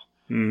Fox,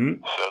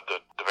 said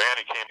that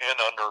Devaney came in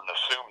under an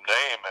assumed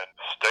name and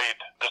stayed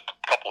just a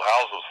couple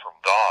houses from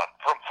Don,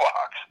 from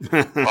Fox.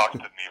 Fox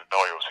didn't even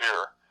know he was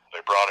here. They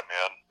brought him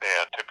in,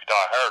 and Tippy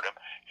Dye hired him.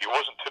 He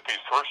wasn't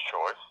Tippy's first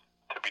choice.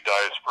 Tippy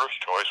Dye's first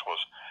choice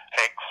was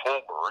Hank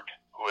Fulberg,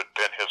 who had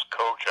been his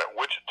coach at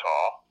Wichita,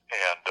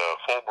 and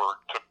Fulberg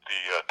took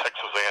the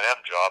Texas A&M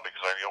job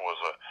because I was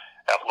an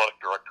athletic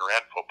director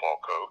and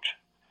football coach.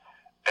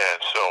 And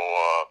so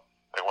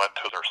they went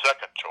to their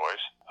second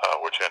choice,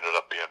 which ended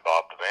up being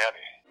Bob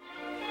Devaney.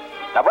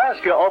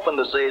 Nebraska opened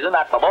the season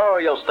at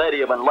Memorial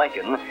Stadium in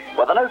Lincoln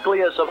with a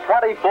nucleus of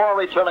 24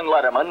 returning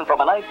lettermen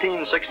from a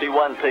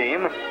 1961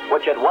 team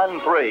which had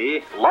won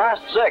 3,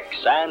 lost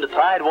 6, and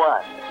tied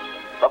 1.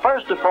 The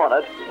first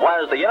opponent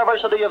was the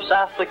University of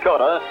South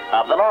Dakota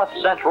of the North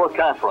Central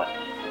Conference.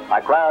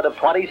 A crowd of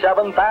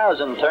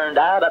 27,000 turned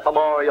out at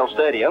Memorial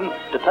Stadium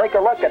to take a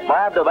look at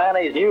Bob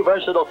Devaney's new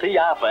versatile T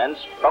offense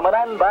from an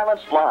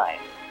unbalanced line.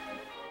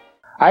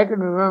 I can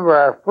remember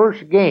our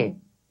first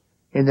game.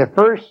 In the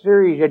first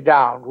series of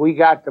downs, we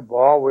got the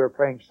ball. We were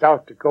playing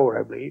South Dakota,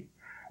 I believe.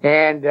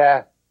 And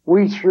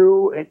we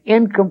threw an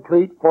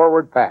incomplete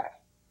forward pass.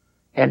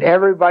 And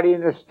everybody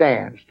in the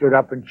stands stood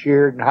up and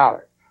cheered and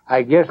hollered.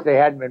 I guess they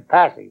hadn't been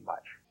passing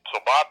much. So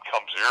Bob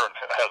comes here and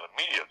has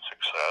immediate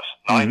success,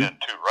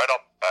 9-2 right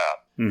off the bat.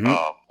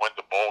 Wins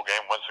the bowl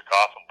game, wins the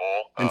Gotham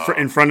Bowl.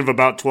 In front of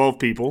about 12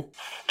 people.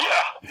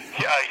 Yeah,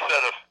 he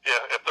said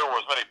if there were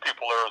as many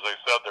people there as they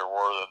said there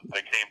were, that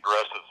they came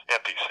dressed as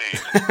empty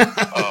seats.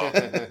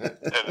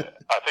 And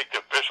I think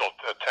the official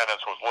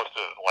attendance was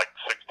listed at like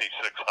 6,600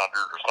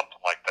 or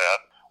something like that,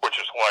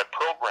 which is why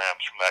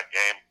programs from that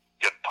game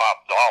get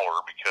top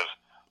dollar because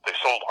they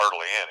sold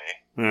hardly any.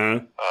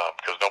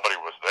 Because nobody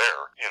was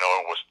there. It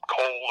was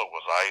cold, it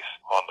was ice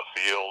on the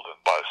field, and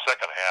by the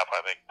second half,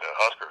 I think the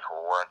Huskers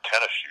were wearing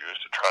tennis shoes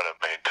to try to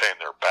maintain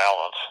their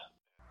balance.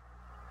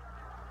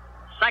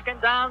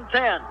 Second down,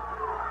 10.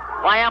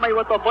 Miami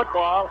with the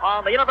football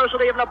on the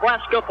University of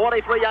Nebraska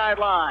 43-yard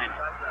line.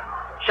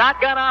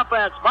 Shotgun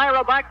offense,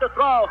 Myra back to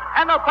throw,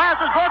 and the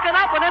pass is broken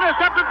up and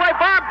intercepted by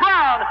Bob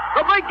Brown.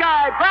 The big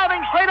guy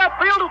driving straight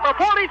upfield at the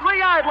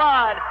 43-yard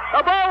line.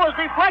 The ball was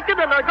deflected,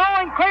 and they're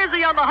going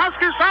crazy on the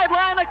Husker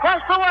sideline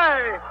across the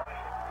way.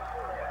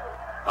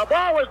 The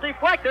ball was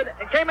deflected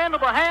and came into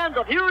the hands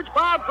of huge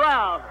Bob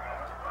Brown,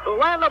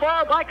 who ran the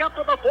ball back up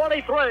to the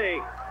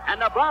 43. And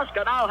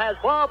Nebraska now has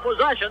ball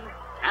possession,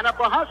 and if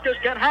the Huskers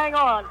can hang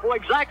on for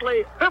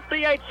exactly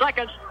 58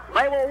 seconds,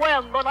 they will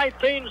win the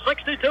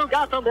 1962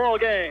 Gotham Bowl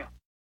game.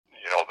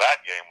 That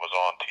game was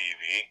on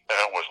TV, and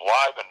it was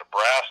live in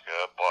Nebraska,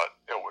 but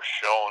it was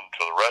shown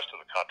to the rest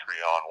of the country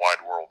on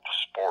Wide World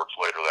Sports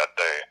later that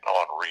day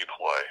on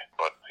replay.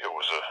 But it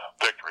was a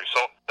victory.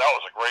 So that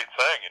was a great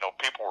thing.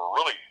 People were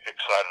really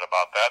excited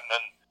about that. And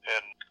then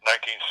in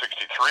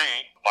 1963,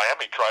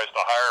 Miami tries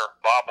to hire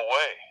Bob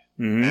away.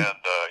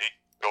 And he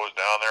goes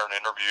down there and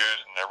interviews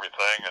and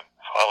everything, and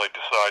finally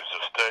decides to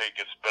stay,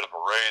 gets a bit of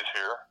a raise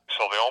here.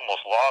 So they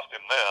almost lost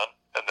him then.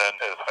 And then,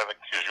 I think,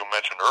 as you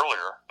mentioned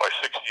earlier, by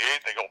 68,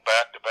 they go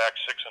back-to-back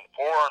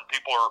 6-4, and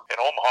people in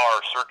Omaha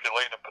are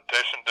circulating a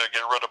petition to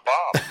get rid of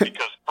Bob.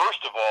 Because, first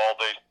of all,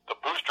 the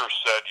boosters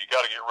said, you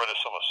got to get rid of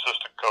some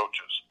assistant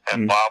coaches,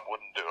 and Bob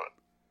wouldn't do it.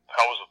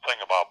 That was the thing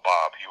about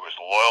Bob. He was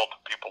loyal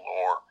to people who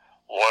were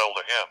loyal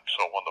to him.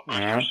 So when the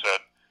boosters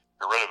said,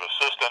 get rid of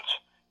assistants,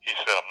 he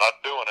said, I'm not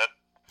doing it.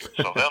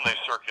 So then they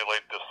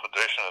circulate this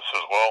petition that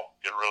says, well,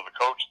 get rid of the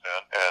coach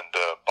then. And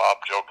Bob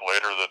joked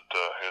later that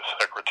his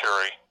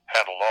secretary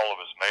handled all of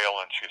his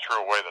mail and she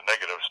threw away the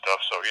negative stuff,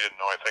 so he didn't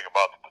know anything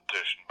about the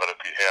petition. But if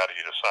he had,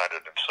 he'd have signed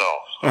it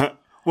himself. So,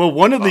 well,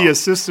 one of the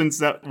assistants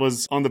that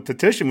was on the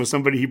petition was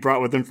somebody he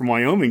brought with him from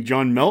Wyoming,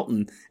 John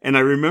Melton. And I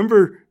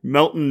remember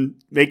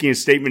Melton making a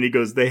statement. He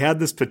goes, they had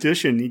this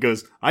petition. He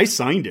goes, I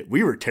signed it.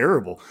 We were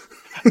terrible.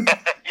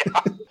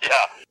 yeah.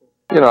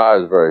 I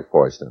was very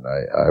fortunate.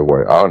 I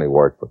only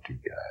worked for two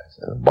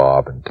guys,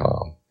 Bob and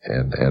Tom,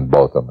 and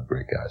both of them are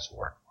great guys to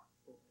work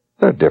for.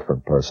 They're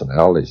different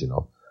personalities,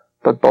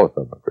 but both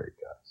of them are great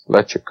guys.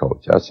 Let your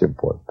coach. That's the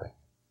important thing.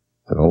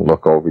 And don't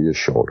look over your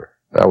shoulder.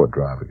 That would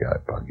drive a guy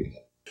buggy.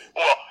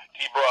 Well,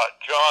 he brought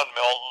John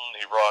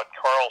Melton, he brought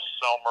Carl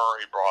Selmer,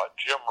 he brought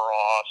Jim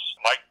Ross,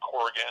 Mike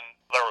Corrigan.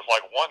 There was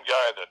like one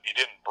guy that he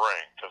didn't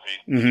bring because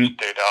he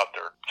stayed out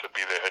there to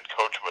be the head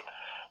coach, but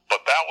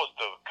that was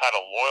the kind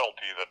of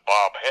loyalty that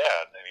Bob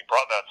had, and he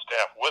brought that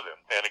staff with him.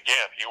 And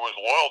again, he was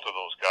loyal to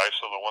those guys,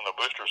 so that when the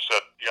boosters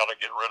said, you ought to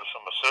get rid of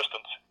some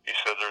assistants, he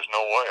said, there's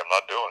no way, I'm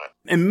not doing it.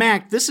 And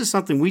Mac, this is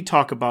something we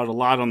talk about a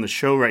lot on the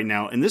show right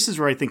now, and this is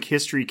where I think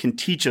history can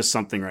teach us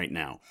something right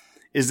now.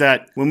 is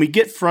that when we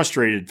get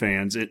frustrated,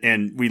 fans,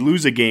 and we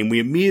lose a game, we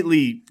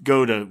immediately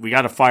we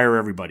got to fire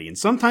everybody. And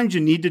sometimes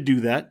you need to do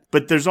that.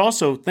 But there's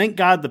also, thank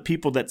God, the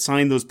people that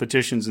signed those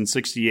petitions in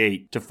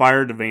 68 to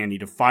fire Devaney,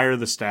 to fire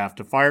the staff,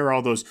 to fire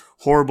all those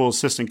horrible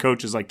assistant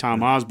coaches like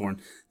Tom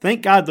Osborne.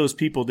 Thank God those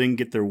people didn't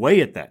get their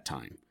way at that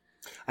time.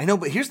 I know,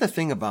 but here's the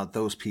thing about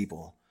those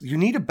people. You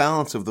need a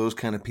balance of those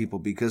kind of people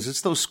because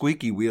it's those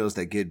squeaky wheels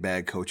that get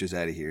bad coaches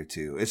out of here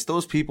too. It's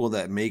those people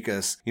that make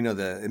us,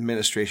 the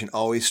administration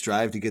always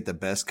strive to get the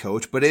best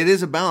coach, but it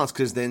is a balance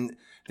because then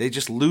they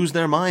just lose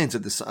their minds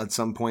at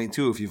some point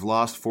too. If you've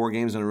lost 4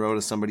 games in a row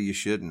to somebody you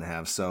shouldn't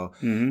have. So,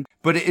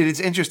 But it's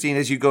interesting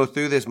as you go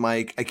through this,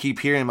 Mike, I keep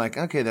hearing like,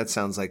 okay, that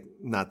sounds like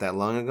not that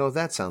long ago.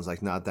 That sounds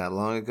like not that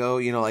long ago.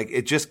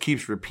 It just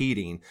keeps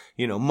repeating,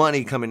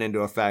 money coming into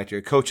a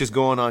factor, coaches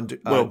going on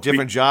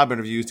different job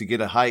interviews to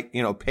get a hike,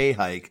 pay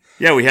hike.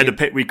 Yeah. We had to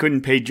pay, we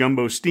couldn't pay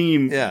Jumbo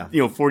Steam,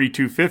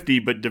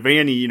 $42.50, but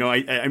Devaney,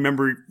 I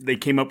remember they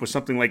came up with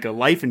something like a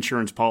life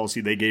insurance policy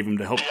they gave him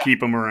to help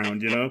keep him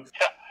around, Yeah.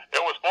 It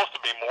was supposed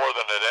to be more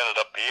than it ended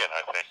up being,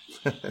 I think.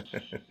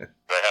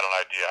 They had an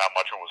idea how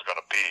much it was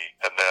going to be,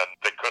 and then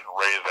they couldn't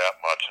raise that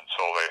much, and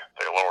so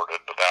they lowered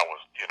it, but that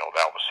was,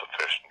 that was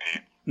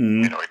sufficient.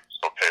 He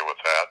was okay with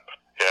that. But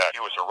yeah,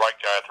 he was the right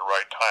guy at the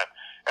right time.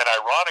 And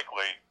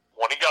ironically,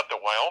 when he got the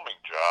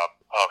Wyoming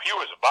job, he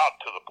was about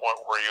to the point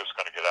where he was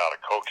going to get out of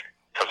coaching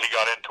because he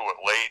got into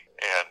it late,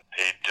 and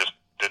he just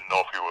didn't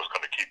know if he was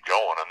going to keep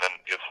going, and then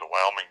gets the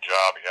Wyoming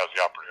job. He has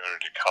the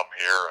opportunity to come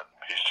here, and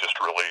he's just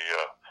really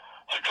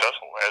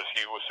successful as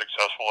he was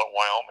successful at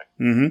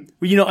Wyoming.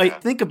 Well, I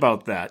think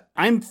about that.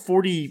 I'm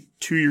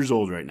 42 years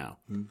old right now.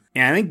 And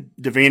I think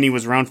Devaney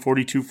was around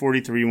 42,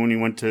 43 when he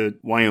went to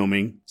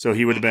Wyoming. So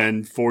he would have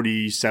been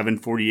 47,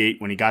 48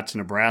 when he got to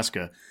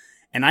Nebraska.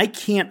 And I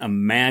can't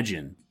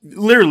imagine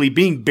literally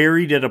being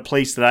buried at a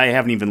place that I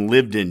haven't even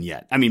lived in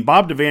yet. I mean,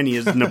 Bob Devaney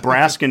is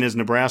Nebraskan as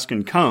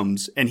Nebraskan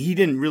comes, and he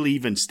didn't really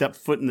even step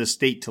foot in the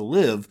state to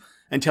live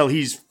until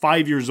he's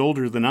 5 years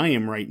older than I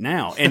am right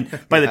now. And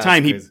by the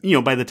time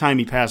by the time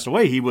he passed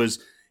away, he was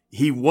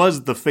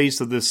the face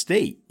of this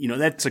state.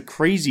 That's a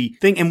crazy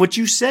thing. And what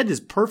you said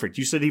is perfect.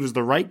 You said he was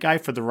the right guy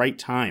for the right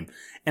time.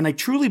 And I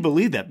truly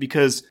believe that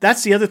because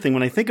that's the other thing.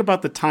 When I think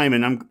about the time,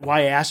 and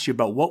why I asked you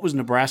about what was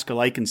Nebraska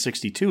like in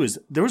 62, is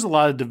there was a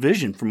lot of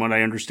division from what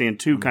I understand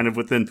too, kind of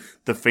within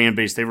the fan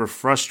base. They were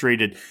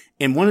frustrated.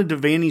 And one of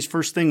Devaney's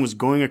first thing was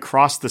going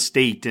across the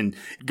state and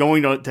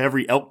going to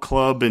every elk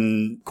club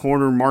and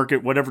corner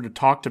market, whatever, to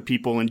talk to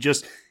people and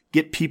just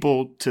get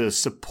people to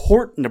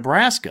support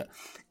Nebraska.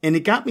 And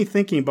it got me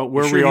thinking about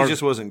where we are. He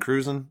just wasn't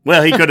cruising?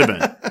 Well, he could have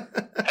been.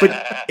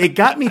 But it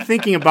got me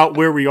thinking about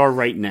where we are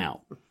right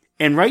now.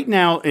 And right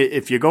now,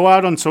 if you go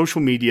out on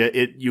social media,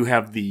 you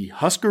have the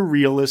Husker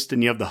realist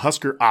and you have the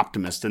Husker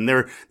optimist, and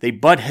they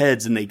butt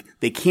heads and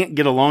they can't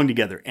get along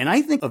together. And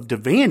I think of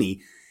Devaney,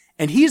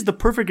 and he's the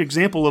perfect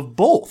example of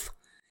both.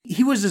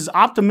 He was as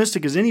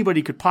optimistic as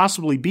anybody could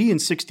possibly be in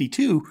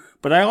 62,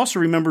 but I also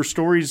remember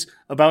stories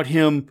about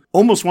him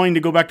almost wanting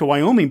to go back to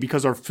Wyoming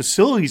because our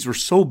facilities were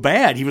so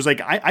bad. He was like,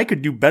 I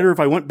could do better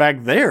if I went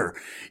back there.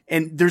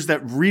 And there's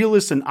that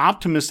realist and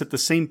optimist at the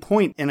same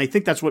point, and I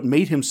think that's what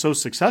made him so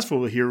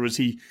successful here was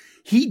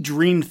he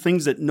dreamed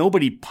things that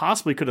nobody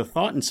possibly could have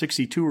thought in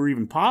 62 were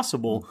even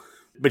possible,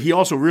 but he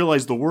also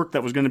realized the work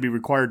that was going to be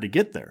required to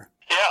get there.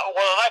 Yeah,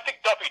 well, and I think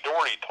Duffy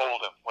Doherty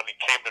told him when he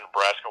came to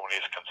Nebraska, when he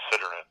was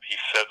considering it, he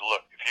said,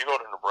 look, if you go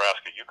to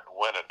Nebraska, you can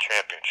win a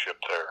championship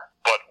there.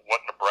 But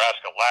what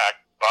Nebraska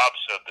lacked, Bob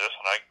said this,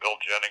 and I think Bill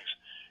Jennings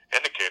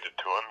indicated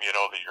to him,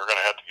 that you're going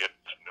to have to get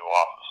some new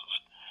offices.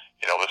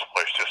 This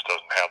place just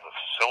doesn't have the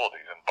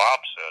facilities. And Bob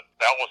said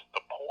that was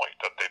the point,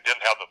 that they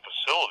didn't have the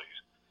facilities,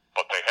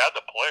 but they had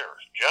the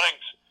players.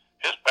 Jennings,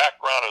 his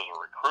background as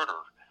a recruiter,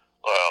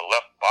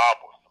 left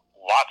Bob with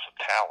lots of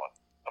talent.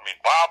 I mean,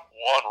 Bob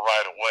won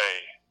right away,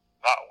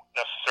 not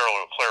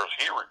necessarily with players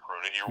he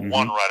recruited. He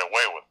won right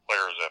away with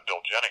players that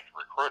Bill Jennings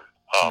recruited.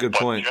 Good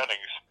point. But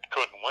Jennings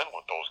couldn't win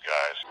with those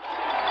guys.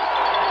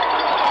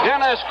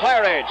 Dennis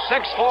Claridge,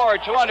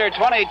 6'4",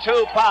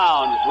 222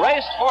 pounds,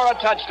 raced for a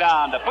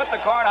touchdown to put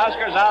the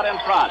Cornhuskers out in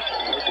front.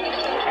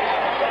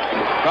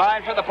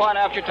 Trying for the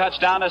point after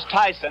touchdown is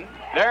Tyson.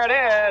 There it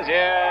is.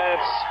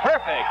 It's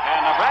perfect.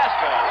 And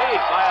Nebraska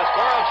leads by a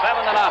score of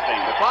 7-0.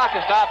 The clock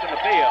is stopped in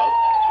the field.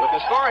 With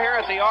the score here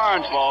at the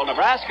Orange Bowl,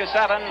 Nebraska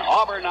 7,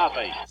 Auburn 0.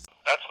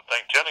 That's the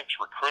thing. Jennings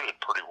recruited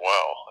pretty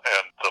well.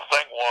 And the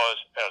thing was,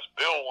 as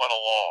Bill went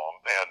along,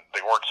 and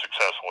they weren't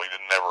successful, he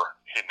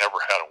never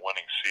had a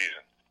winning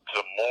season.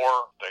 The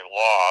more they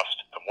lost,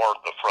 the more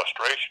the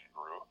frustration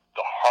grew,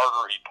 the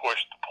harder he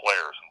pushed the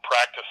players. And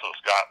practices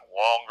got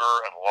longer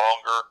and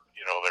longer.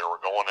 They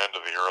were going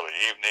into the early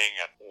evening.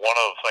 And one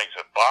of the things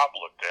that Bob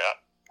looked at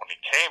when he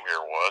came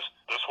here was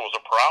this was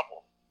a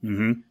problem.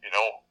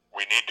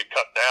 We need to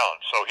cut down.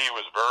 So he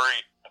was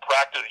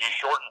he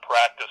shortened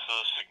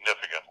practices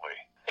significantly.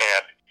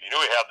 And he knew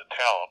he had the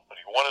talent, but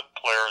he wanted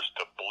players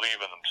to believe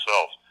in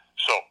themselves.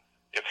 So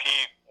if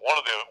one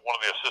of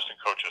the assistant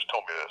coaches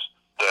told me this,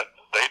 that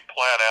they'd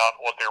plan out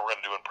what they were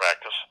going to do in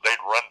practice.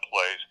 They'd run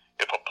plays.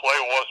 If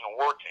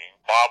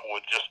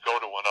go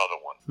to another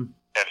one.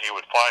 And he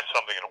would find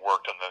something that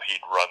worked, and then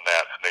he'd run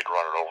that, and they'd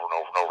run it over and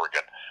over and over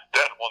again.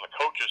 Then when the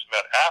coaches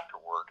met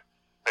afterward,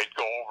 they'd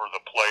go over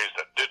the plays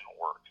that didn't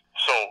work.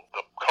 So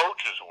the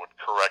coaches would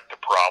correct the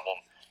problem.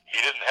 He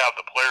didn't have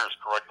the players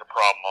correct the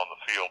problem on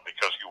the field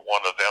because he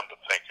wanted them to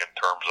think in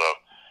terms of,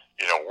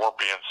 we're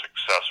being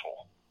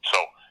successful. So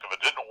if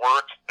it didn't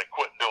work, they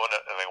quit doing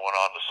it, and they went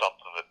on to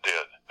something that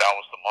did. That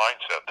was the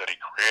mindset that he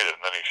created,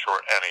 and then he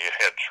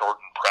had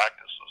shortened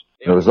practices.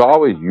 There was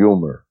always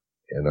humor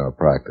in our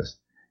practice.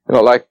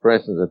 Like, for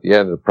instance, at the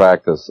end of the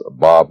practice,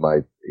 Bob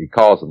he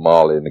calls them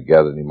all in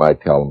together, and he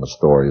might tell them a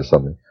story or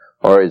something.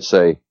 Or he'd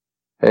say,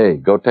 hey,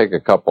 go take a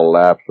couple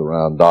laps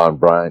around Don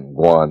Bryant and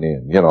go on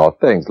in.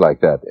 Things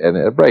like that. And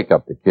it'd break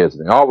up the kids.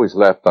 And they always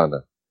left on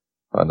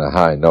a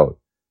high note.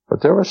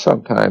 But there were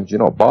some times,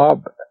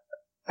 Bob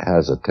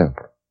has a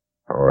temper,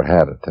 or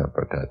had a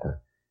temper at that time.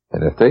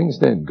 And if things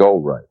didn't go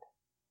right,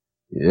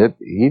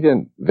 he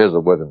didn't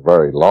visit with them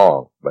very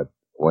long, but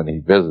when he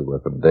visited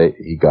with them,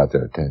 he got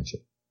their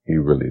attention. He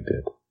really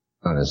did.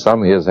 And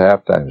some of his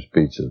halftime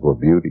speeches were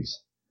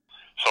beauties.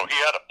 So he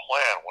had a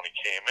plan when he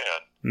came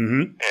in,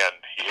 and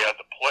he had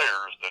the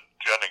players that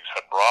Jennings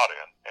had brought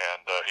in,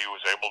 and he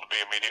was able to be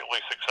immediately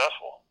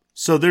successful.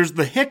 So there's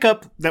the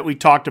hiccup that we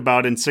talked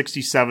about in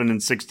 67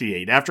 and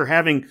 68. After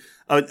having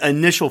an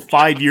initial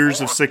 5 years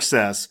of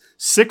success,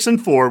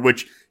 6-4,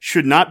 which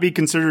should not be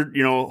considered,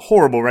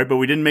 horrible, right? But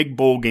we didn't make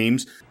bowl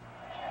games.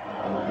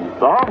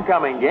 The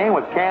homecoming game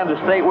with Kansas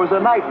State was a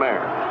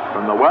nightmare,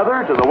 from the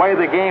weather to the way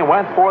the game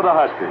went for the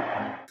Huskers.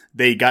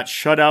 They got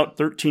shut out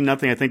 13-0,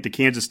 I think, to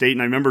Kansas State.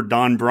 And I remember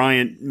Don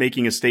Bryant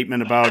making a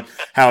statement about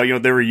how,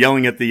 they were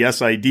yelling at the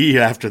SID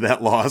after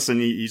that loss. And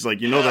he's like,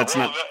 that's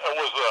not... It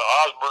was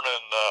Osborne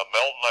and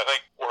Melton, I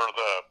think, were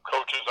the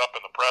coaches up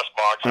in the press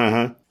box.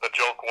 The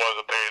joke was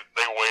that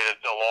they waited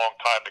a long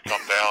time to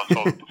come down so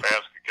that the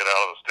fans could get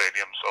out of the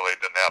stadium so they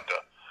didn't have to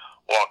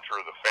walk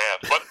through the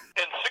fans. But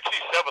in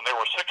 67, they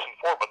were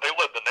 6-4, but they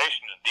led the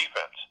nation in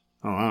defense.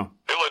 Oh, wow.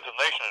 They led the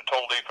nation in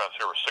total defense.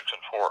 They were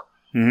 6-4.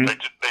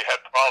 They had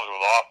problems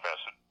with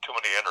offense, too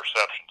many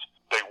interceptions.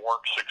 They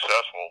weren't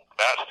successful from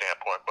that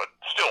standpoint, but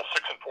still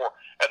 6-4.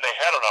 And they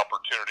had an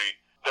opportunity.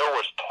 There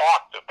was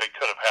talk that they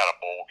could have had a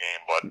bowl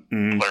game, but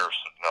players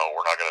said, no,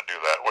 we're not going to do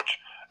that, which,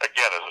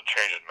 again, is a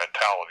change in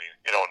mentality.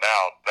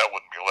 Now that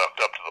wouldn't be left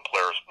up to the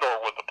players,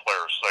 nor would the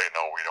players say,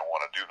 no, we don't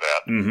want to do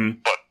that.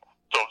 But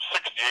so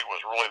 68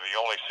 was really the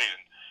only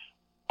season.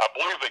 I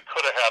believe they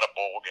could have had a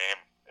bowl game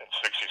in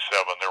 67.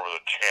 There was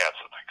a chance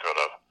that they could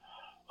have.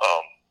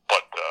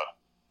 But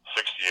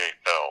 68,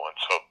 no. And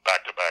so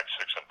back-to-back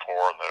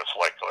 6-4, and then it's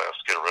like,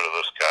 let's get rid of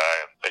this guy,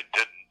 and they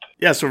didn't.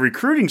 Yeah, so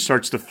recruiting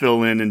starts to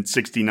fill in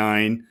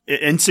 69,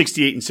 in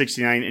 68 and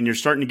 69, and you're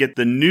starting to get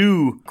the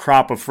new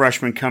crop of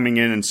freshmen coming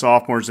in and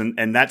sophomores,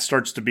 and that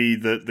starts to be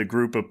the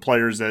group of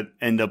players that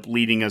end up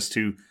leading us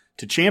to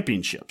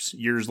championships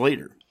years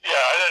later.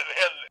 Yeah,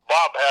 and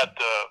Bob had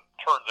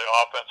turned the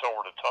offense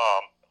over to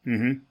Tom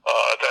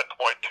at that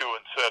point, too,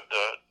 and said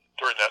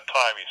during that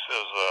time, he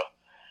says,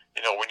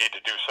 we need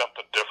to do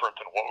something different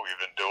than what we've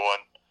been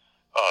doing.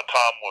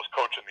 Tom was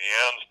coaching the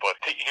ends, but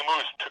he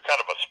moves to kind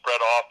of a spread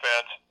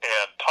offense,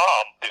 and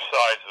Tom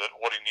decides that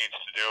what he needs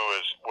to do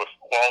is, with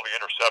all the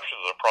interceptions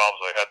and the problems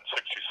they had in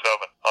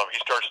 67, he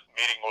starts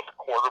meeting with the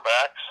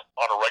quarterbacks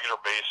on a regular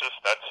basis.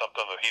 That's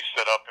something that he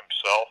set up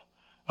himself.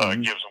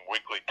 Gives them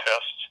weekly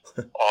tests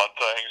on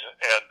things,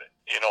 and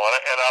I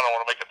don't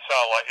want to make it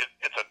sound like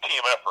it's a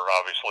team effort,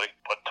 obviously,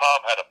 but Tom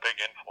had a big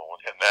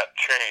influence in that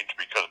change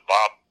because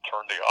Bob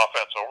turned the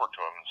offense over to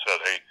him and said,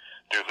 hey,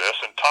 do this.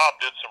 And Tom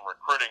did some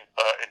recruiting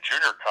in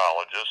junior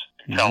colleges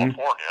in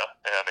California,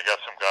 and they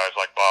got some guys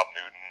like Bob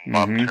Newton,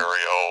 Bob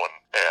Terrio,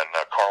 and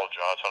Carl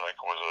Johnson, I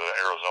think, was an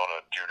Arizona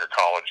junior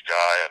college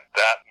guy, and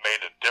that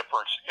made a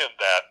difference in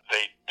that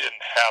they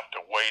didn't have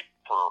to wait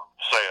for,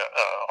 say,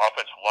 an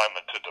offensive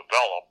lineman to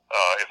develop.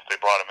 If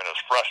they brought him in as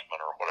freshmen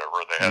or whatever,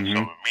 they had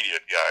some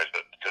immediate guys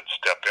that could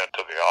step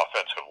into the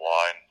offensive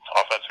line.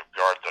 Offensive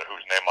guard,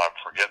 whose name I'm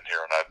forgetting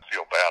here, and I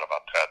feel bad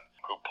about that,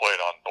 who played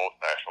on both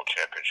national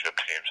championship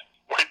teams,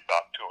 weighed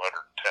about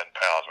 210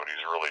 pounds, but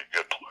he's a really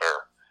good player.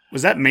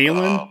 Was that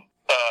Malin?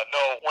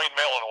 No, Wayne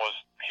Malin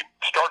he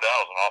started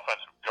out as an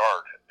offensive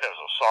guard as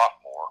a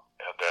sophomore,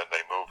 and then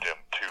they moved him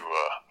to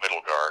middle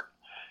guard.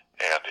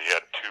 And he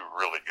had two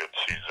really good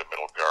seasons at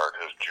middle guard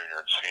his junior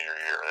and senior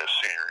year. And his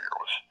senior year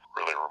was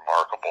really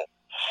remarkable.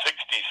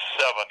 67,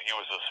 he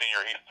was a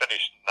senior. He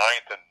finished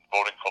 9th in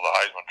voting for the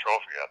Heisman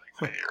Trophy, I think,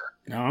 that year.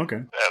 Oh,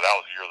 okay. And that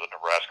was the year that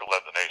Nebraska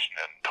led the nation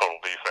in total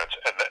defense.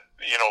 And,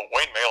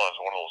 Wayne Malin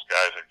is one of those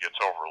guys that gets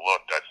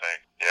overlooked, I think.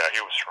 Yeah,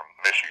 he was from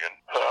Michigan.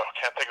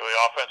 Can't think of the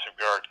offensive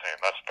guard's name.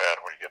 That's bad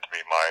when you get to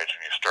be my age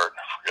and you start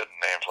forgetting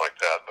names like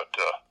that. But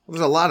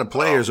there's a lot of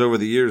players over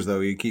the years,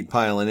 though. You keep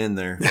piling in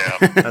there.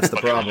 Yeah, that's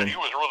the problem. He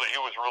was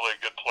really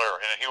a good player,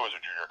 and he was a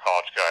junior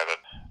college guy that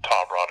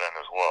Tom brought in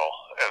as well.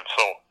 And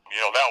so,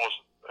 that was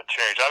a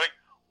change. I think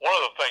one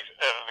of the things,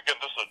 and again,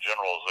 this is a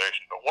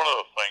generalization, but one of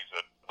the things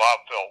that Bob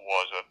felt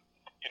was that,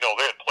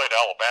 they had played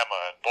Alabama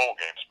in bowl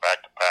games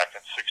back-to-back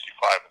in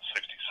 65 and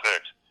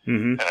 66,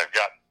 Mm-hmm. and had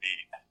gotten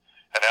beat.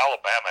 And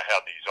Alabama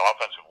had these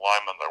offensive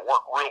linemen that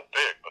weren't real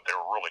big, but they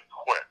were really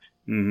quick.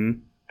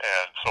 Mm-hmm.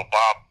 And so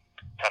Bob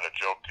kind of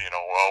joked,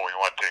 well, we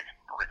went to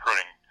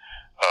recruiting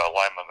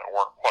linemen that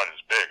weren't quite as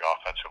big,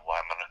 offensive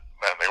linemen,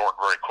 and they weren't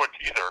very quick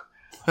either.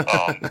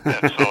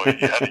 And so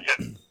you had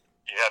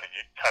to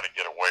kind of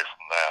get away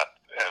from that.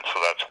 And so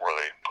that's where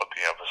they put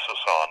the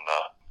emphasis on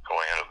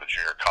going into the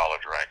junior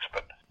college ranks.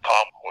 But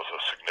Tom was a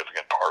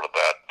significant part of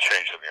that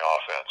change in the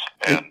offense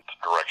and the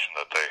direction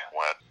that they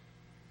went.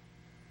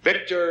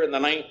 Victor in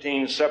the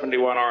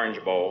 1971 Orange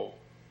Bowl,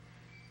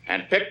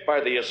 and picked by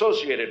the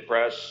Associated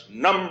Press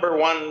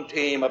 #1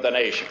 team of the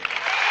nation.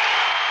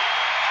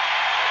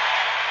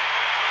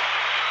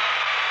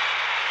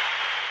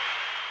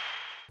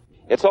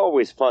 It's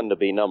always fun to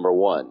be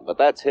 #1, but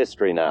that's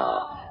history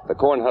now. The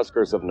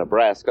Cornhuskers of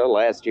Nebraska,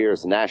 last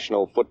year's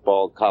National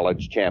Football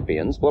College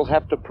champions, will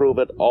have to prove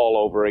it all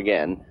over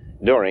again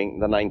during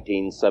the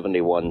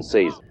 1971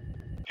 season.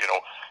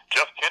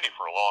 Jeff Kinney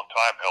for a long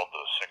time held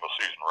the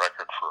single-season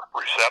record for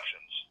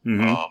receptions,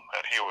 Mm-hmm.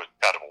 and he was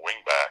kind of a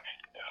wingback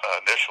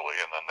initially,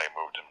 and then they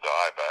moved him to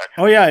I-back.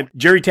 Oh, yeah.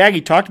 Jerry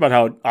Taggy talked about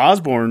how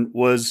Osborne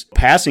was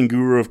passing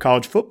guru of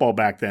college football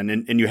back then,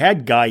 and you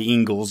had Guy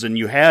Ingles, and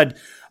you had,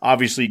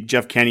 obviously,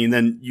 Jeff Kenny, and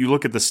then you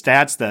look at the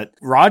stats that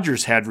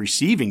Rodgers had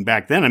receiving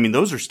back then. I mean,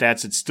 those are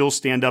stats that still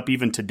stand up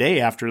even today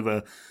after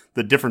the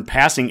different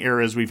passing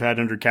eras we've had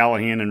under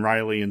Callahan and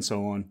Riley and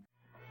so on.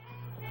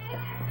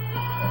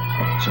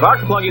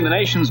 Spark plugging the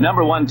nation's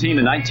 #1 team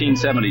in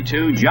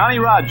 1972, Johnny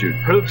Rodgers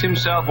proved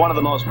himself one of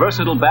the most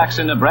versatile backs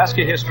in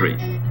Nebraska history.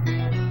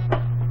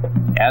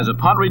 As a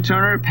punt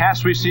returner,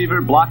 pass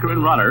receiver, blocker,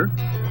 and runner,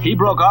 he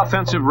broke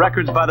offensive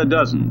records by the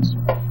dozens.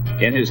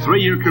 In his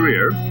 3-year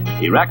career,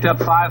 he racked up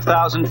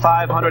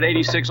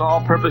 5,586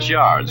 all-purpose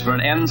yards for an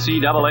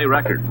NCAA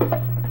record. Well,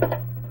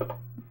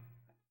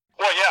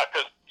 yeah,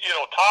 because,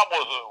 Tom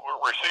was a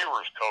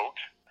receivers coach.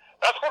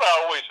 That's what I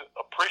always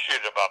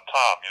appreciated about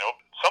Tom.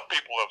 Some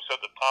people have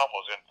said that Tom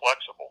was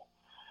inflexible.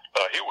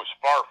 He was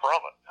far from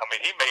it. I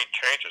mean, he made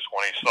changes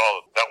when he saw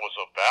that was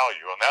of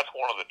value, and that's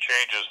one of the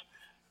changes.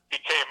 He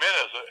came in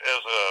as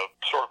a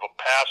sort of a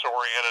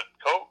pass-oriented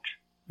coach.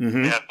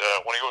 Mm-hmm. And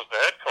when he was the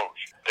head coach,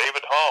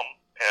 David Humm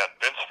and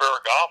Vince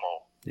Ferragamo,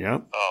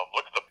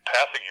 look at the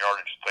passing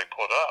yardage that they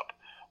put up.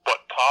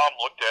 But Tom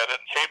looked at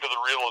it and came to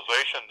the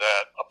realization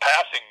that a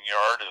passing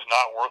yard is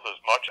not worth as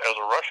much as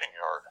a rushing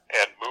yard,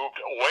 and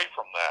moved away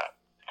from that.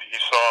 He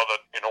saw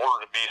that in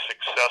order to be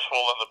successful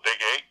in the Big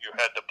 8, you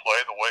had to play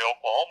the way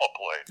Oklahoma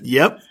played.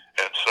 Yep.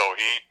 And so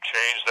he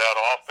changed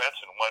that offense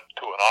and went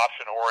to an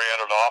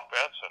option-oriented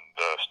offense,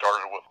 and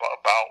started with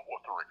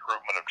the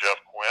recruitment of Jeff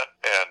Quinn.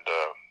 And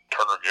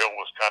Turner Gill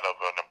was kind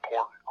of an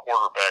important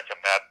quarterback in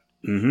that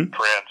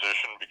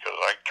transition, because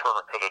I think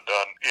Turner could have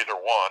done either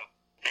one.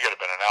 He could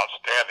have been an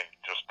outstanding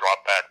just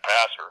drop-back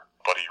passer,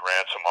 but he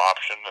ran some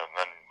option, and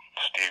then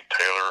Steve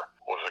Taylor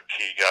was a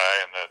key guy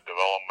in the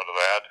development of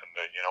that, and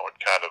it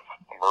kind of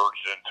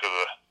emerged into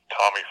the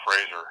Tommy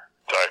Fraser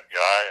type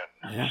guy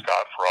and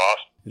Scott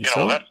Frost.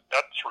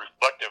 That's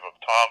reflective of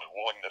Tom's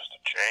willingness to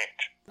change.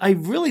 I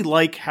really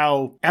like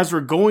how, as we're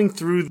going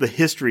through the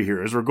history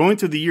here, as we're going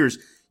through the years,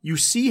 you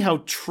see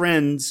how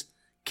trends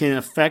can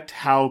affect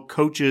how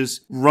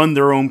coaches run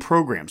their own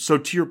programs. So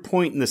to your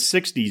point, in the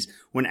 60s,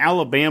 when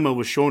Alabama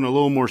was showing a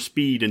little more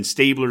speed and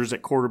Stabler's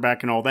at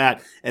quarterback and all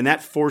that, and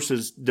that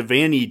forces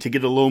Devaney to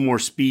get a little more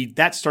speed,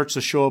 that starts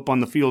to show up on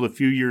the field a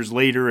few years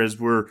later as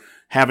we're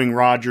having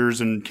Rodgers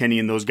and Kenny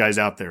and those guys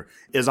out there.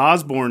 As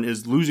Osborne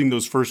is losing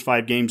those first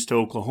 5 games to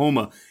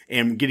Oklahoma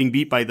and getting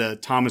beat by the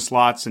Thomas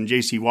Lotts and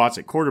J.C. Watts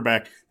at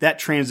quarterback, that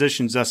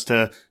transitions us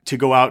to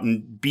go out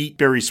and beat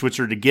Barry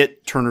Switzer to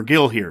get Turner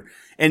Gill here.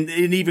 And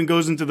it even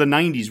goes into the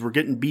 90s. We're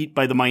getting beat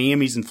by the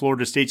Miamis and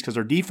Florida States because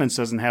our defense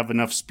doesn't have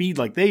enough speed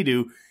like they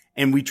do,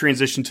 and we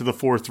transition to the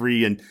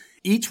 4-3. And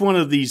each one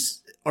of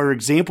these are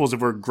examples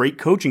of where great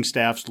coaching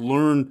staffs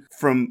learn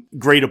from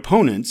great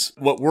opponents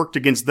what worked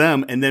against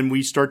them, and then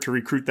we start to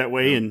recruit that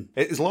way. And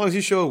as long as you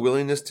show a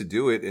willingness to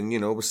do it, and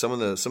some of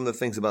the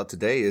things about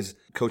today is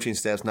coaching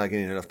staffs not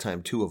getting enough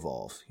time to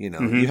evolve. You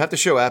have to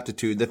show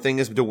aptitude. The thing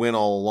is to win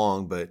all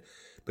along, but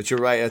you're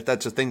right.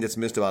 That's a thing that's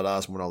missed about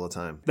Osborne all the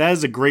time. That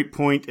is a great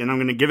point, and I'm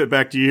going to give it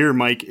back to you here,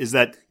 Mike, is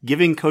that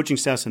giving coaching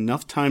staffs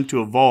enough time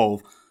to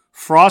evolve.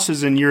 Frost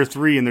is in year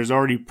 3, and there's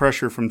already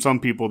pressure from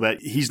some people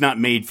that he's not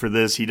made for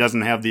this. He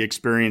doesn't have the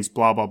experience,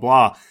 blah, blah,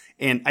 blah.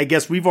 And I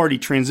guess we've already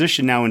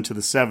transitioned now into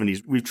the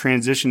 70s. We've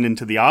transitioned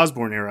into the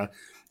Osborne era.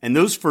 And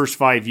those first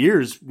 5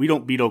 years, we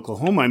don't beat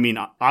Oklahoma. I mean,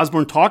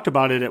 Osborne talked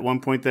about it at one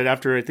point that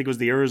after, I think it was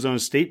the Arizona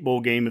State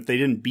Bowl game, if they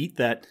didn't beat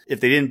that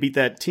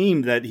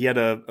team, that he had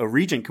a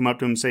regent come up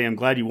to him and say, "I'm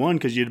glad you won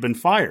because you'd have been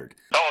fired."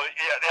 Oh,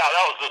 yeah,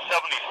 that was the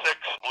 76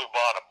 Blue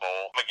Bonnet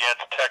Bowl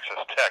against Texas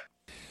Tech.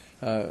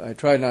 I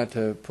try not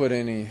to put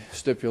any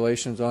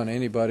stipulations on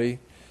anybody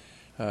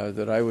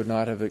that I would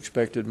not have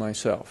expected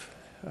myself.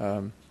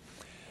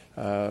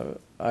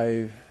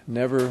 I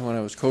never, when I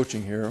was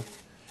coaching here,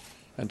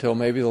 until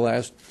maybe the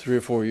last 3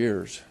 or 4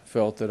 years,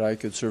 felt that I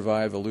could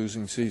survive a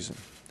losing season.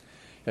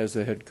 as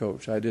the head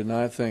coach. I did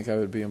not think I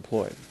would be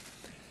employed.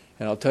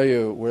 And I'll tell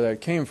you where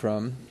that came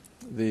from.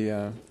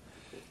 The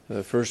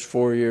first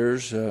 4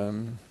 years, we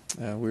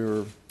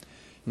were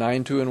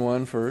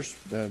 9-2-1 first,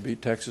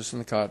 beat Texas in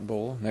the Cotton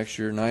Bowl. Next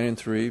year,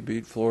 9-3,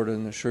 beat Florida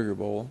in the Sugar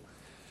Bowl.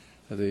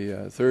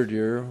 The third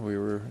year, we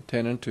were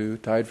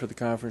 10-2, tied for the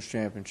conference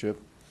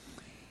championship.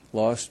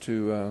 Lost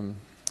to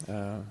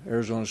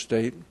Arizona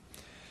State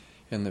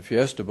in the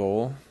Fiesta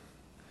Bowl.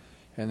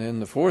 And then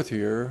the fourth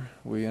year,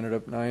 we ended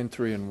up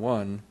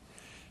 9-3-1,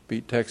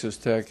 beat Texas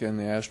Tech in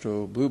the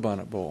Astro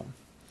Bluebonnet Bowl.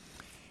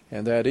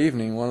 And that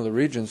evening, one of the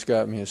regents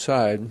got me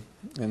aside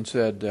and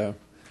said,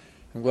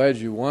 I'm glad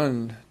you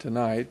won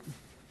tonight,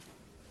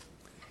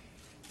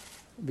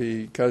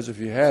 because if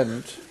you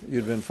hadn't,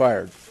 you'd been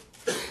fired.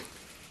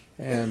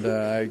 And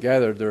I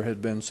gathered there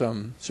had been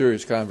some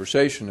serious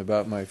conversation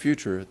about my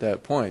future at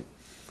that point.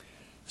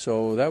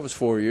 So that was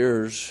 4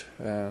 years,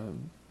 about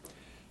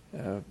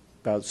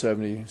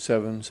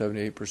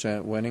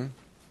 77-78% winning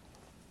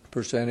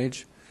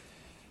percentage.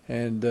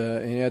 And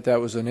yet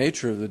that was the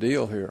nature of the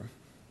deal here.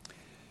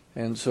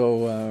 And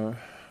so,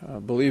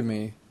 believe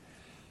me,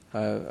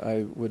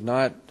 I would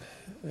not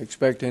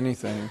expect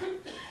anything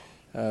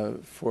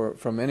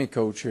from any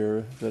coach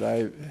here that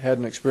I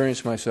hadn't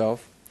experienced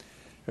myself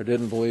or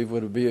didn't believe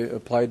would be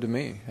applied to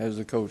me as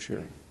the coach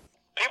here.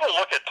 People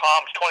look at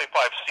Tom's 25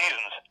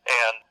 seasons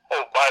and,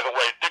 oh, by the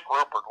way, Dick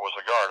Rupert was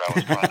a guard I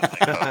was trying to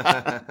think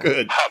of.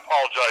 Good. I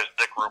apologize,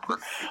 Dick Rupert.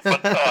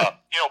 But,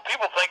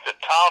 people think that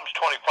Tom's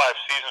 25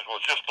 seasons was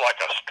just like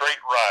a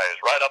straight rise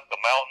right up the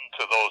mountain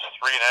to those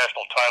 3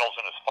 national titles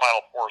in his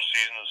final 4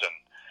 seasons and,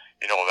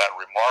 that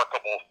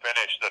remarkable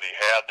finish that he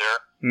had there.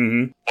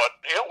 Mm-hmm. But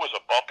it was a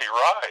bumpy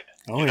ride.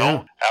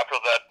 After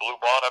that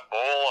Bluebonnet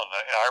Bowl, and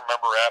I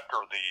remember after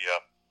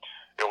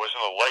it was in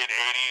the late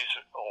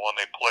 80s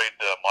when they played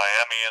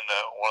Miami in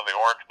one of the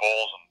Orange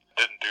Bowls and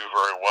didn't do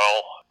very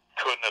well,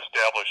 couldn't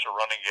establish a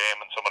running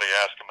game, and somebody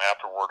asked him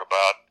afterward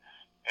about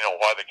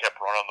why they kept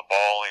running the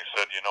ball, and he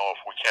said,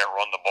 if we can't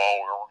run the ball,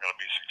 we weren't going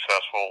to be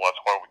successful. That's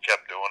why we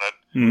kept doing it,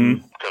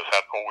 because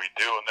that's what we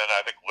do. And then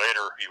I think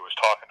later he was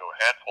talking to a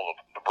handful of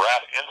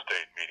Nebraska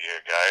in-state media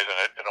guys, and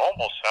it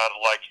almost sounded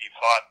like he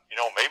thought,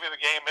 maybe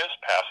the game is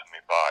passing me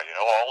by.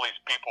 All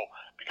these people,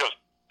 because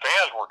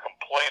fans were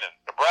complaining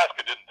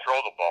Nebraska didn't throw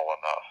the ball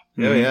enough.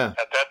 Oh, yeah.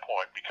 At that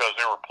point, because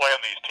they were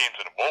playing these teams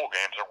in the bowl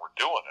games that were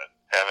doing it.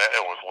 And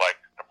it was like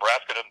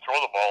Nebraska didn't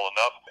throw the ball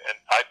enough. And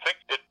I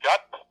think it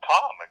got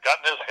Tom. It got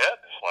in his head.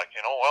 It's like,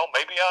 well,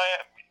 maybe I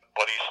am.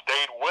 But he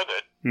stayed with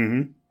it.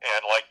 Mm-hmm.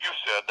 And like you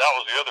said, that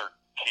was the other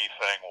key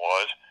thing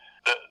was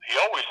that he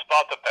always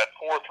thought that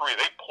 4-3,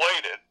 they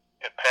played it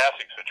in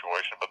passing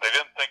situation, but they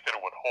didn't think that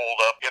it would hold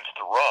up against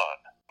the run.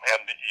 And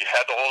you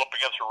had to hold up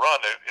against the run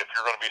if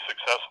you're going to be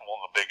successful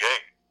in the Big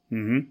 8.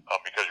 Mm-hmm.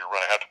 Because you're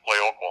going to have to play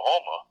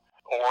Oklahoma.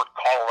 Or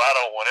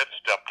Colorado, when it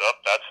stepped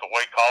up, that's the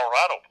way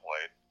Colorado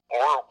played.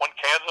 Or when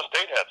Kansas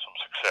State had some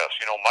success.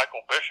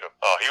 Michael Bishop,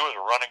 he was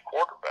a running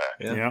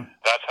quarterback. Yeah.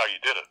 That's how you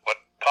did it. But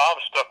Tom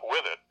stuck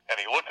with it, and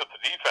he looked at the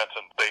defense,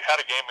 and they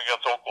had a game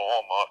against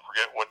Oklahoma, I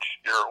forget which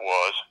year it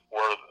was,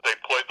 where they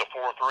played the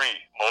 4-3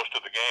 most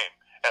of the game,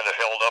 and it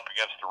held up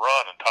against the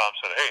run, and Tom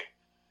said, hey,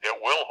 it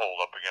will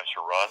hold up against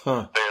the run.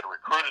 Huh. They had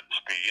recruited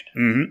speed.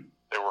 Mm-hmm.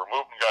 They were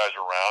moving guys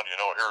around.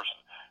 Here's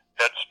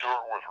Ed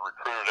Stewart was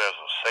recruited as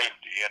a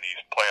safety, and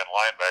he's playing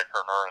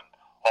linebacker and earning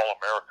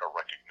All-America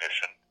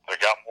recognition. They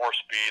got more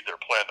speed. They're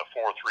playing the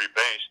 4-3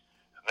 base,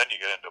 and then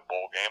you get into a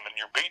bowl game, and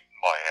you're beating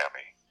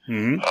Miami.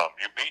 Mm-hmm.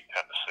 You beat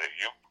Tennessee.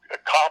 You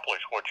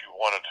accomplish what you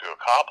wanted to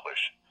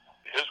accomplish.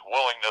 His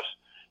willingness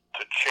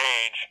to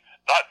change,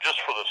 not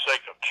just for the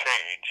sake of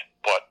change,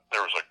 but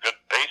there was a good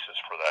basis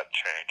for that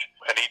change.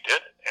 And he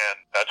did it,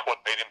 and that's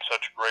what made him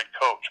such a great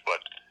coach. But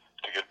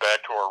to get back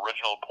to our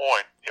original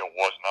point, it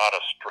was not a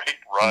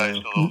straight rise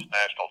to those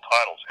national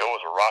titles. It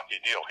was a rocky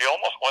deal. He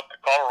almost went to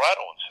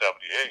Colorado in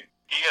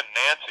 78. He and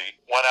Nancy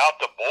went out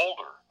to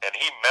Boulder, and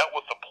he met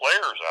with the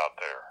players out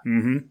there.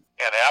 Mm-hmm.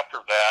 And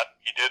after that,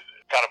 he did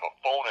kind of a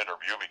phone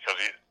interview because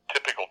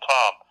typical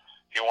Tom,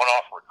 he went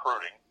off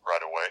recruiting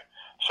right away.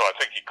 So I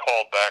think he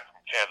called back from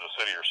Kansas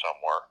City or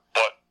somewhere.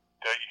 But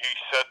he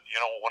said,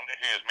 when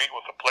he was meeting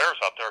with the players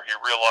out there, he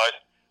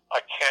realized, I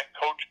can't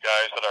coach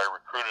guys that I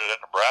recruited at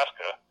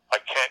Nebraska.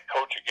 I can't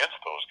coach against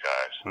those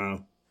guys. Wow.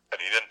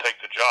 And he didn't take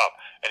the job.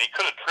 And he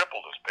could have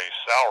tripled his base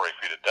salary if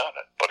he'd have done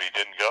it, but he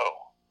didn't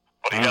go.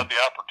 But he had the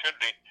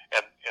opportunity,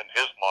 and in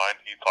his mind,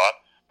 he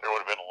thought there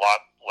would have been a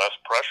lot less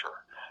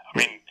pressure. I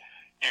mean,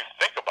 you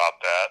think about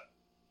that,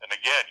 and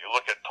again, you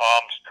look at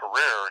Tom's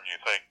career, and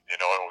you think, it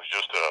was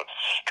just a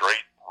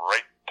straight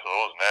right to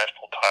those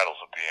national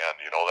titles at the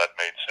end. That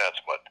made sense,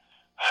 but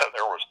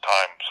there was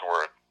times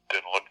where it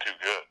didn't look too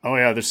good. Oh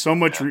yeah, there's so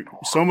much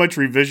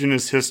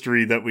revisionist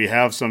history that we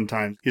have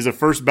sometimes. He's a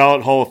first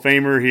ballot Hall of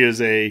Famer. He is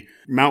a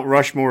Mount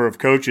Rushmore of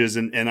coaches,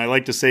 and I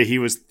like to say he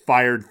was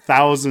fired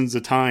thousands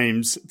of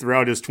times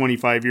throughout his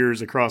 25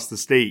 years across the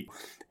state.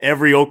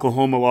 Every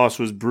Oklahoma loss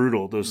was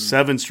brutal. Those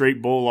 7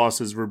 straight bowl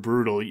losses were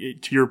brutal.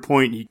 To your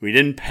point, we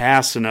didn't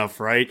pass enough,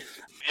 right?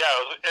 Yeah,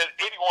 it was in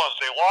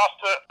 81. They lost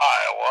to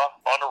Iowa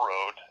on the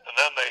road, and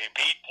then they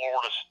beat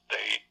Florida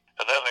State,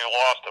 and then they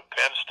lost to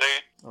Penn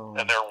State,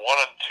 and they're 1-2,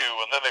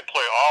 and then they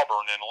play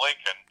Auburn in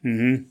Lincoln.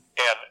 Mm-hmm.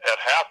 And at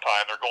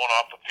halftime, they're going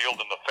off the field,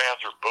 and the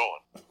fans are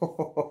booing.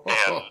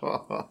 And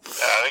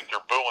I think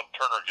they're booing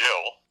Turner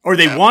Gill. Or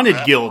they wanted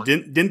Gill.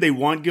 Didn't they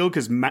want Gill?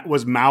 Because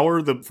was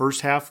Maurer the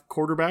first half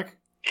quarterback?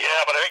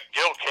 Yeah, but I think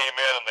Gill came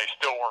in, and they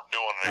still weren't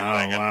doing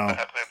anything. Oh, wow. And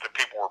I think the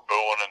people were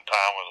booing, and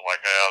Tom was like,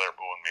 they're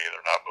booing me.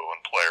 They're not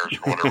booing players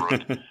or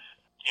whatever.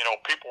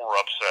 People were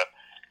upset.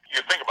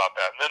 You think about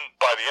that. And then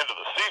by the end of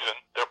the season,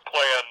 they're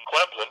playing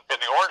Clemson in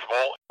the Orange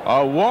Bowl.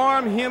 A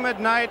warm, humid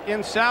night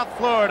in South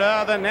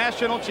Florida. The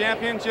national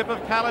championship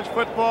of college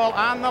football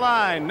on the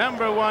line.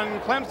 Number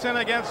 1, Clemson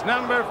against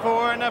number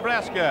 4,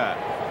 Nebraska.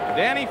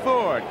 Danny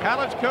Ford,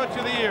 college coach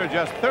of the year,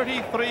 just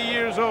 33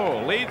 years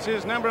old, leads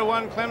his number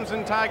 1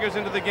 Clemson Tigers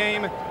into the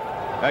game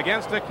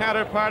against a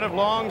counterpart of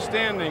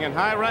long-standing and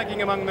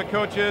high-ranking among the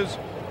coaches,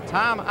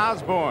 Tom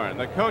Osborne,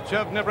 the coach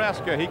of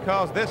Nebraska. He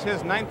calls this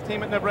his 9th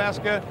team at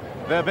Nebraska,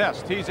 the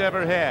best he's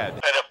ever had.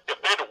 And if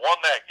they'd have won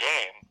that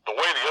game, the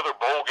way the other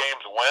bowl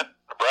games went,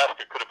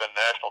 Nebraska could have been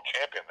national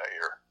champion that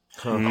year.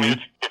 Mm-hmm. I mean,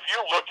 if you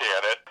look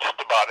at it, just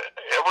about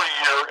every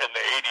year in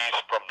the 80s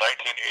from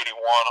 1981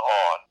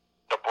 on,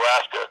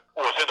 Nebraska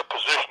was in a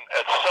position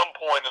at some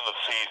point in the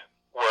season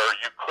where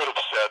you could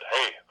have said,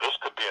 hey, this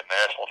could be a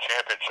national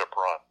championship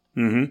run.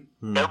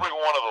 Mm-hmm. Every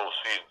one of those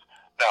seasons.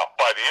 Now,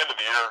 by the end of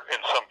the year,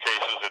 in some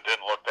cases, it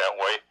didn't look that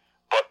way,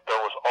 but there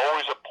was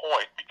always a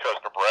point because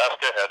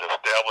Nebraska had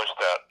established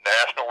that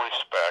national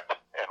respect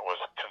and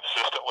was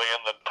consistently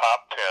in the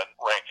top 10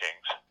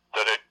 rankings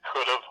that it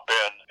could have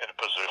been in a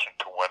position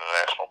to win a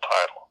national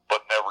title,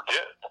 but never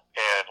did.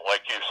 And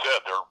like you said,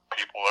 there are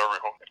people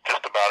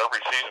just about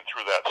every season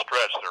through that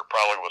stretch, there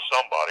probably was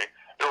somebody.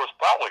 There was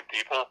probably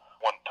people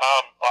when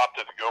Tom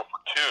opted to go for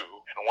 2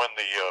 and win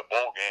the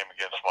bowl game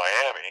against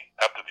Miami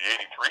after the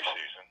 83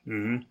 season.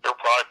 Mm-hmm. There were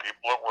probably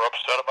people that were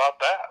upset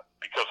about that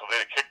because if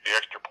they'd kicked the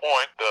extra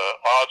point, the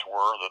odds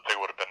were that they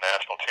would have been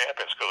national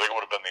champions because they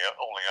would have been the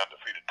only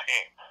undefeated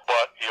team.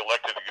 But he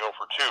elected to go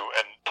for 2,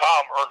 and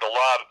Tom earned a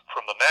lot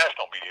from the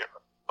national media,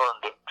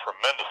 earned a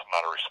tremendous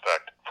amount of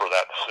respect for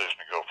that decision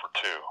to go for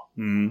 2.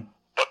 Mm-hmm.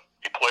 But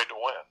he played to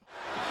win.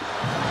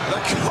 The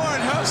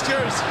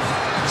Cornhuskers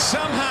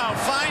somehow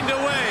find a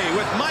way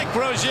with Mike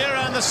Rozier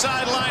on the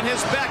sideline,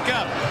 his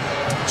backup.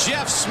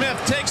 Jeff Smith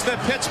takes the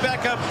pitch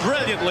back up.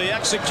 Brilliantly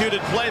executed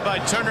play by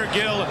Turner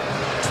Gill.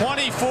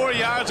 24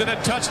 yards and a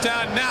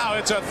touchdown. Now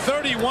it's a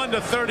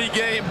 31-30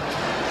 game.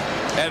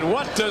 And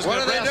what does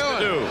Nebraska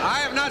do?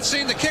 I have not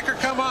seen the kicker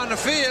come on the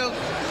field,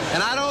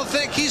 and I don't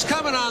think he's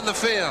coming on the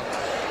field.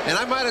 And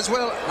I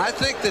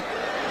think that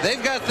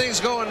they've got things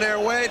going their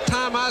way.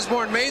 Tom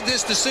Osborne made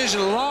this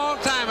decision a long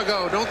time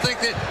ago. Don't think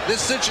that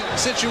this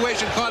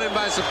situation caught him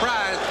by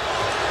surprise.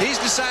 He's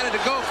decided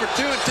to go for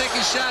 2 and take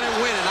his shot at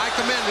winning. I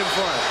commend him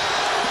for it.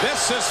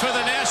 This is for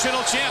the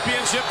national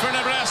championship for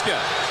Nebraska.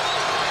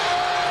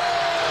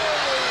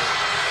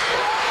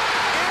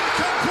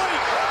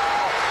 Incomplete.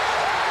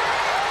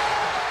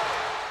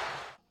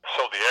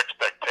 So the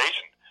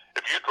expectation,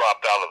 if you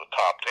dropped out of the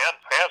top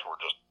 10, fans were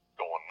just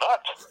going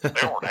nuts.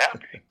 They weren't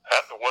happy.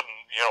 That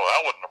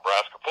wasn't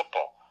Nebraska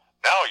football.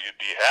 Now you'd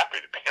be happy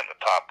to be in the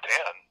top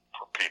 10,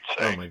 for Pete's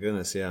sake. Oh, my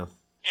goodness, yeah.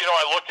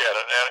 I look at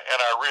it and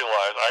I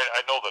realize,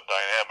 I know the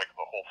dynamic of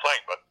the whole thing,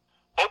 but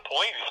both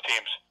Pelini's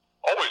teams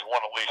always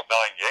won at least 9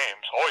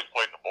 games, always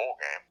played in the bowl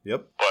game.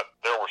 Yep. But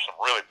there were some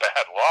really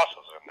bad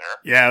losses in there.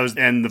 Yeah,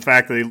 and the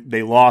fact that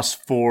they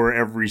lost 4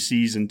 every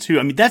season, too.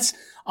 I mean, that's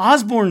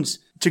Osborne's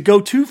to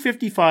go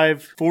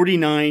 255,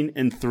 49,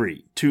 and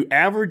 3, to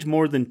average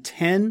more than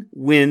 10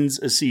 wins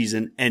a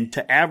season, and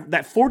to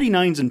that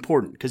 49 is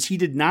important because he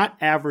did not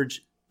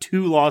average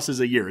 2 losses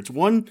a year. It's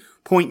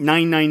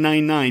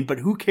 1.9999, but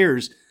who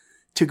cares?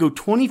 To go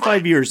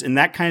 25 years in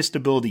that kind of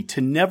stability,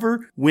 to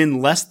never win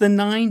less than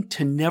 9,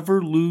 to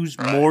never lose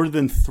more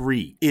than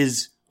 3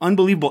 is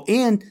unbelievable.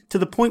 And to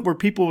the point where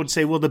people would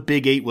say, well, the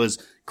Big 8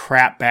 was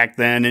crap back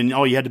then and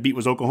all you had to beat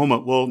was Oklahoma.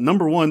 Well,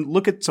 number one,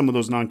 look at some of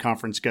those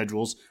non-conference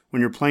schedules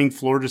when you're playing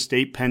Florida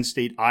State, Penn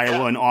State,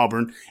 Iowa, and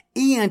Auburn.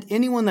 And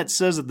anyone that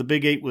says that the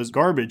Big 8 was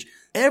garbage,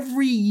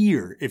 every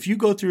year, if you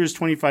go through his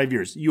 25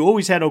 years, you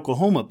always had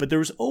Oklahoma, but there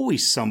was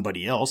always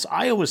somebody else.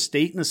 Iowa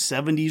State in the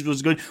 70s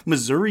was good.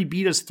 Missouri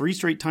beat us 3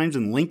 straight times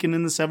in Lincoln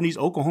in the 70s.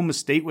 Oklahoma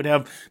State would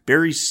have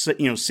Barry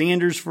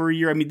Sanders for a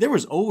year. I mean, there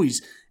was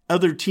always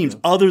other teams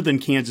other than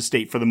Kansas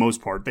State for the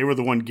most part. They were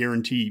the one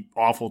guarantee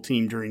awful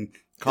team during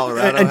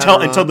Colorado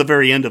until the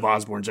very end of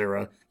Osborne's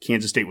era.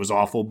 Kansas State was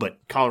awful, but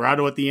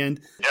Colorado at the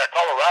end. Yeah,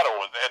 Colorado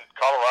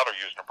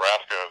used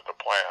Nebraska as the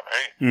plan.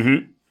 Hey,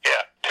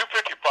 yeah,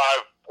 255,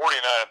 49,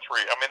 and 3.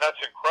 I mean, that's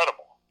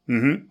incredible.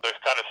 Mm-hmm. The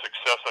kind of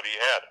success that he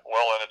had.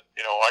 Well, and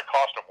I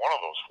cost him one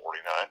of those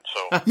 49. So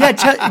yeah,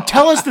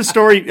 tell us the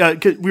story.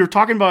 'Cause we were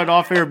talking about it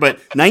off air, but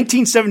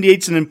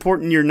 1978 is an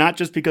important year, not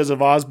just because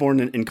of Osborne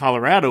in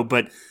Colorado,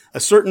 but a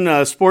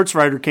certain sports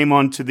writer came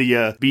on to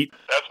the beat.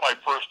 That's my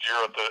first year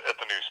at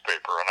the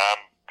newspaper, and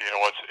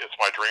it's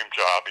my dream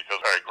job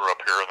because I grew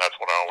up here and that's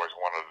what I always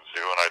wanted to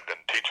do. And I'd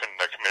been teaching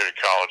at community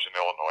college in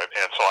Illinois.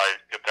 And so I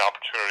get the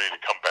opportunity to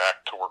come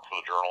back to work for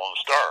the Journal and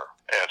the Star.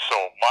 And so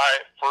my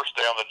first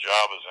day on the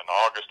job is in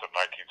August of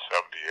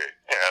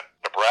 1978. And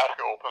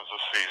Nebraska opens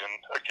the season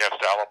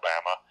against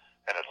Alabama.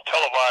 And it's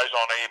televised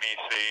on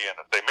ABC, and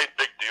they made a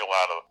big deal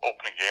out of the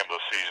opening game of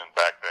the season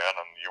back then,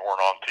 and you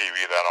weren't on TV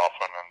that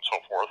often and so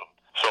forth. And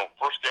so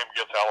first game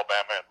against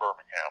Alabama in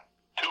Birmingham.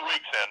 2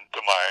 weeks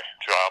into my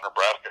job,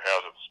 Nebraska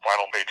has its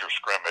final major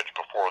scrimmage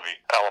before the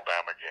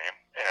Alabama game.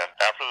 And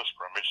after the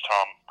scrimmage,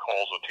 Tom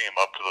calls the team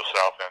up to the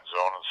south end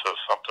zone and says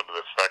something to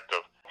the effect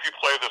of, if you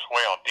play this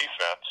way on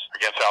defense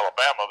against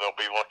Alabama, they'll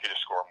be lucky to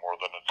score more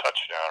than a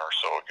touchdown or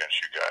so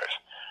against you guys.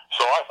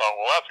 So I thought,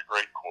 well, that's a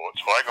great quote.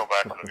 So I go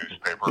back to the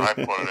newspaper and I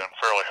put it in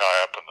fairly high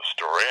up in the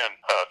story. And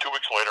 2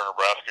 weeks later,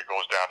 Nebraska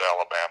goes down to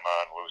Alabama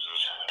and loses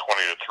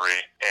 20-3.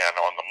 And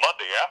on the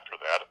Monday after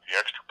that, at the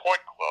Extra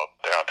Point Club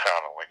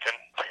downtown in Lincoln,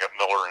 I got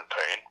Miller in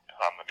Payne.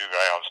 I'm the new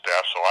guy on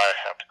staff, so I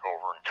have to go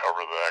over and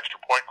cover the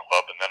Extra Point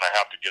Club, and then I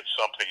have to get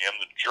something in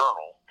the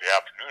Journal, the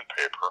afternoon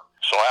paper.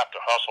 So I have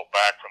to hustle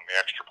back from the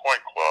Extra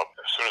Point Club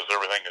as soon as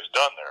everything is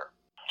done there.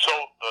 So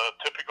the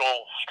typical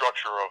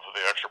structure of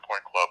the Extra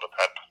Point Club at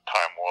that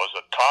time was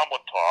that Tom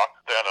would talk,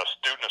 then a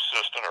student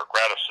assistant or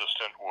grad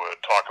assistant would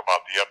talk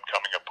about the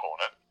upcoming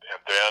opponent, and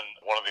then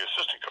one of the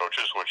assistant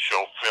coaches would show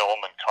film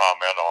and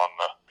comment on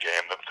the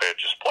game that they had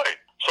just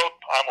played. So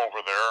I'm over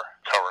there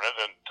covering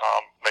it, and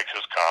Tom makes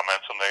his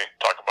comments, and they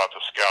talk about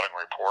the scouting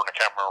report, and I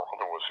can't remember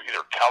whether it was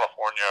either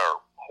California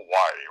or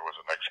Hawaii was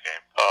the next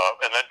game.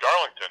 And then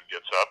Darlington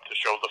gets up to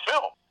show the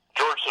film.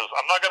 George says,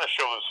 I'm not going to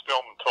show this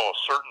film until a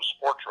certain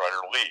sports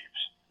writer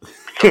leaves,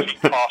 because he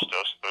cost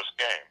us this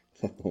game.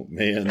 Oh,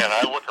 man. And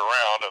I look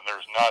around, and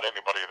there's not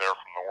anybody there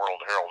from the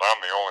World Herald. I'm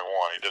the only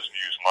one. He doesn't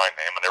use my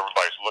name, and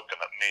everybody's looking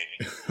at me.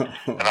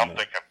 And I'm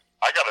thinking,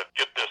 I got to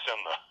get this in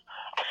the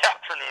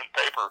afternoon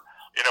paper.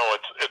 You know,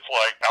 it's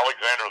like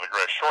Alexander the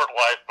Great, short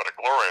life, but a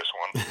glorious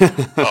one.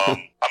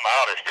 I'm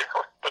out of here.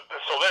 But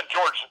so then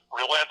George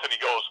relents, and he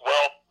goes,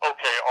 well,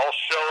 okay, I'll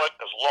show it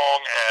as long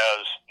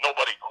as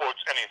nobody quotes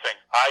anything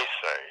I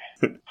say.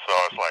 So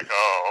I was like,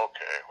 oh,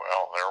 okay,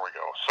 well, there we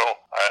go. So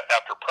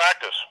after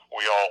practice,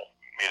 we all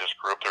meet as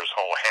a group. There's a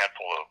whole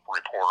handful of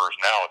reporters.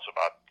 Now it's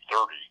about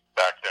 30.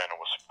 Back then it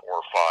was 4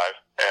 or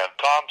 5. And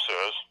Tom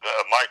says,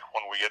 Mike,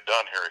 when we get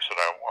done here, he said,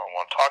 I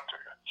want to talk to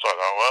you. So I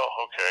thought, well,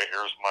 okay,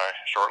 here's my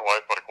short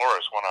life, but a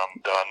glorious. When I'm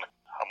done,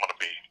 I'm going to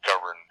be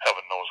covering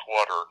heaven knows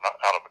what or not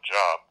out of a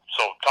job.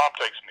 So Tom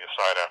takes me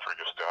aside after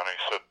he gets done. And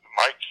he said,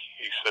 Mike,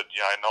 he said,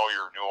 yeah, I know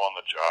you're new on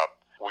the job.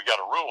 We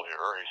got a rule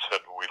here. He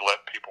said, we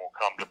let people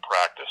come to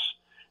practice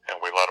and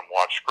we let them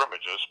watch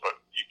scrimmages, but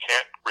you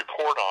can't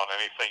report on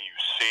anything you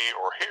see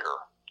or hear.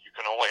 You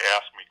can only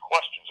ask me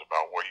questions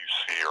about what you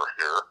see or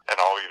hear, and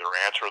I'll either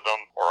answer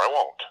them or I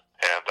won't.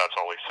 And that's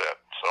all he said.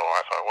 So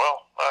I thought, well,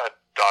 I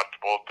dodged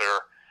a bullet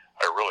there.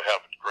 I really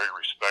have great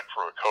respect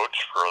for a coach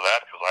for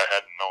that because I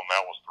hadn't known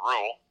that was the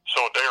rule. So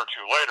a day or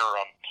two later,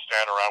 I'm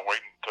standing around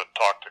waiting to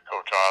talk to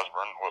Coach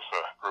Osborne with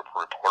a group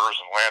of reporters,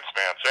 and Lance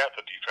Van Zandt,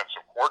 the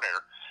defensive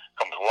coordinator,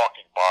 comes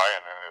walking by,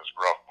 and in his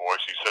gruff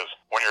voice, he says,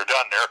 when you're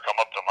done there, come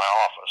up to my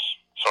office.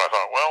 So I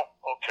thought, well,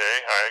 okay,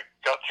 I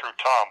got through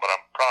Tom, but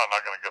I'm probably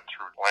not going to get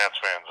through Lance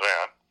Van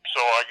Zandt. So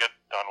I get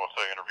done with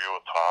the interview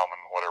with Tom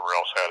and whatever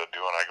else I had to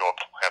do, and I go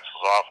up to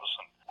Lance's office,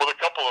 and with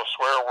a couple of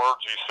swear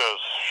words, he says,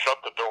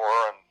 shut the door,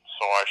 and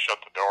so I shut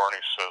the door, and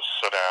he says,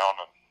 sit down,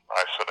 and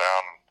I sit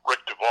down.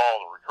 Rick Duvall,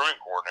 the recruiting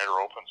coordinator,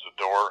 opens the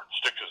door,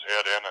 sticks his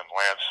head in, and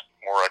Lance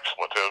more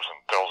expletives and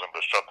tells him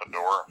to shut the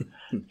door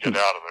and get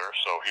out of there.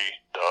 So he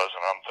does,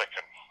 and I'm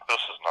thinking,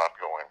 this is not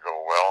going to go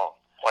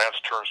well. Lance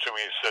turns to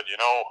me and said, you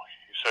know,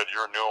 he said,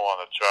 you're new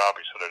on the job.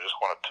 He said, I just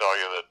want to tell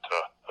you that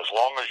as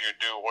long as you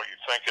do what you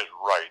think is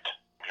right,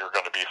 you're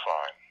going to be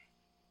fine.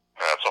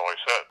 And that's all he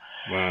said.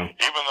 Wow.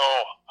 Even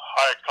though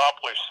I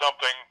accomplished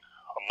something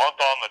a month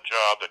on the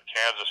job that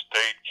Kansas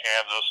State,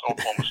 Kansas,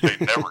 Oklahoma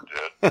State never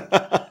did,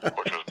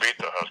 which was beat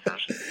the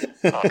Huskers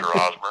under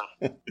Osborne,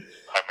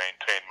 I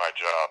maintained my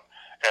job.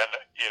 And,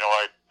 you know,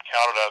 I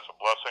count it as a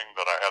blessing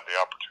that I had the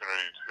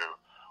opportunity to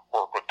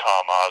work with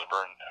Tom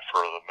Osborne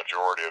for the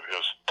majority of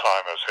his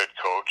time as head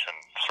coach, and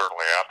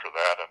certainly after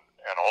that,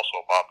 and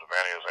also Bob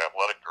Devaney as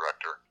athletic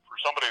director. For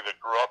somebody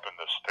that grew up in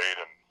this state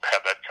and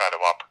had that kind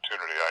of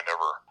opportunity, I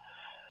never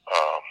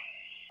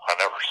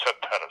set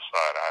that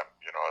aside. I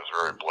was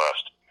very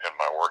blessed in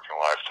my working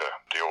life to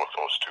deal with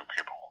those two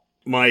people.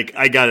 Mike,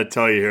 I got to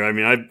tell you here, I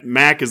mean,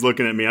 Mac is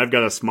looking at me. I've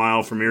got a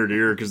smile from ear to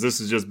ear because this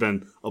has just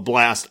been a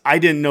blast. I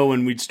didn't know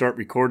when we'd start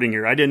recording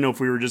here. I didn't know if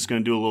we were just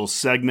going to do a little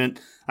segment.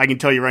 I can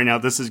tell you right now,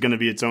 this is going to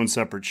be its own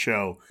separate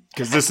show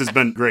because this has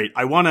been great.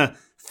 I want to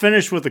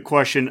finish with a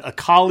question. A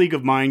colleague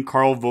of mine,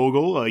 Carl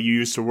Vogel, you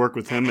used to work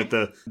with him at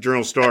the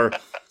Journal-Star.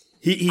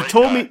 He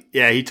told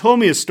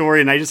me a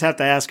story, and I just have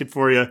to ask it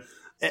for you.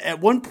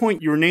 At one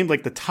point, you were named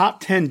like the top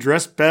 10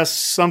 dressed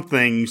best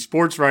something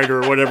sports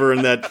writer or whatever,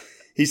 and that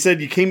He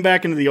said you came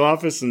back into the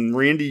office and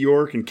Randy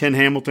York and Ken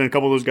Hamilton, a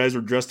couple of those guys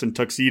were dressed in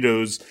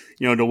tuxedos,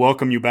 to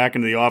welcome you back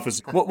into the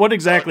office. What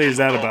exactly is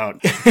that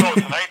about? So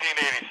it's 1986,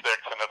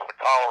 and it's the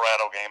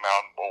Colorado game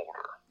out in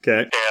Boulder.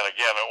 Okay. And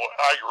again,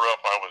 I grew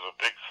up, I was a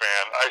big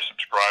fan. I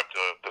subscribed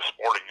to the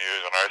Sporting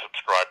News, and I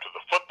subscribed to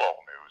the Football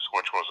News,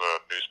 which was a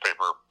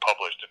newspaper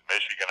published in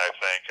Michigan, I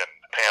think, and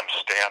Pam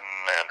Stanton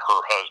and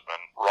her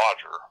husband,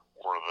 Roger,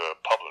 were the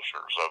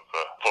publishers of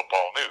the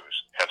Football News.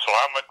 And so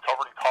I'm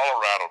covering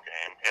Colorado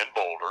game in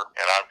Boulder,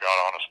 and I've got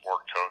on a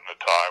sport coat and a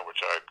tie,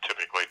 which I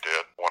typically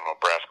did when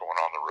Nebraska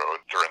went on the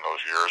road during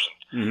those years.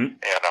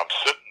 And I'm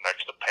sitting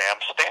next to Pam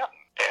Stanton.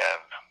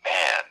 And,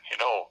 man,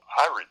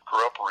 I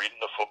grew up reading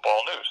the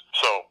Football News.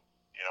 So,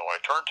 I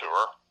turned to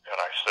her, and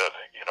I said,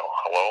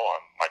 hello,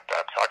 I'm Mike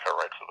Babcock. I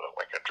write for the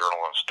Lincoln Journal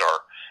and Star.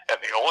 And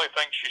the only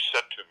thing she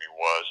said to me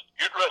was,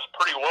 you dress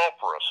pretty well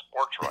for a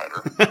sports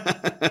writer.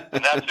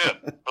 And that's it.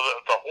 For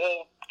the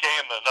whole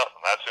game and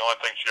nothing. That's the only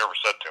thing she ever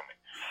said to me.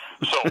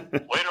 So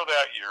later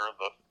that year,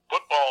 the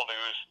Football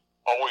News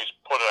always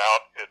put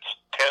out its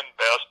 10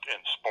 best in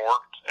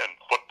sports and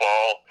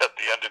football at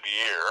the end of the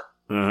year.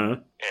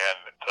 And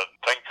the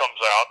thing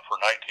comes out for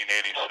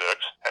 1986,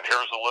 and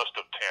here's a list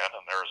of 10,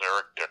 and there's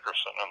Eric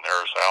Dickerson, and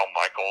there's Al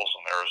Michaels,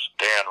 and there's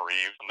Dan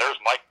Reeves, and there's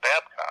Mike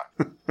Babcock.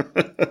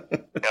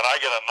 And I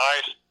get a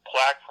nice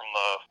plaque from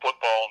the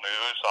Football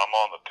News. I'm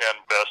on the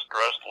 10 best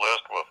dressed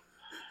list with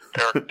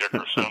Eric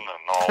Dickerson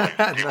and all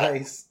these people.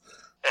 Nice.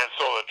 And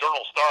so the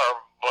Journal-Star,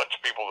 a bunch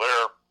of people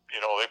there,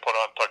 they put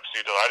on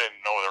tuxedos. I didn't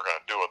know they were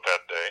going to do it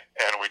that day.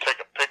 And we take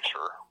a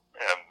picture,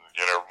 and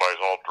everybody's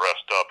all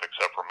dressed up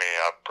except for me.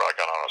 I probably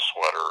got on a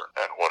sweater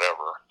and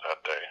whatever that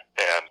day.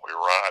 And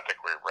I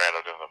think we ran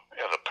it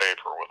in the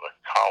paper with a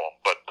column.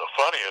 But the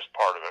funniest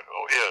part of it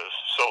is,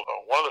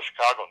 one of the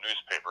Chicago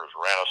newspapers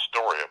ran a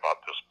story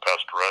about this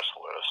best dress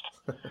list,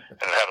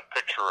 and it had a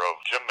picture of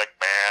Jim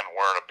McMahon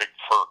wearing a big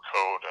fur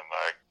coat and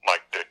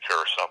Mike Ditka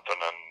or something,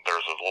 and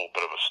there's a little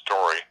bit of a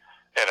story.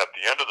 And at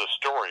the end of the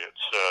story, it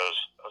says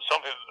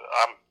something,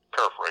 I'm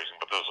paraphrasing,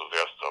 but this is the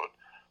essence of it.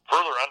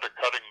 Further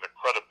undercutting the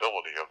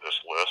credibility of this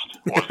list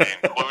was the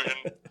inclusion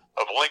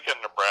of Lincoln,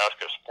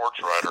 Nebraska sports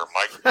writer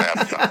Mike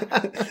Babcock.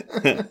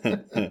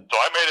 So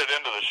I made it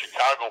into the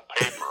Chicago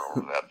paper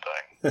over that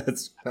thing.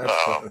 That's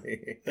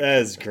funny.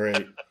 That's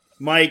great.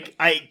 Mike,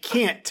 I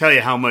can't tell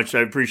you how much I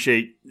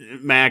appreciate,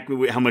 Mac,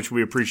 how much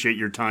we appreciate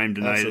your time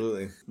tonight.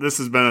 Absolutely. This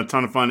has been a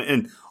ton of fun.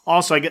 And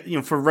also, I get,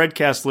 for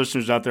Redcast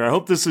listeners out there, I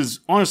hope this is,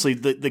 honestly,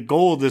 the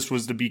goal of this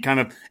was to be kind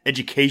of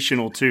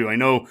educational too. I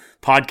know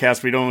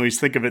podcasts, we don't always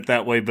think of it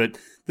that way, but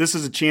this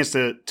is a chance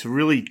to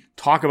really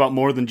talk about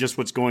more than just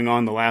what's going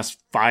on the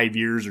last 5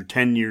 years or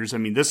 10 years. I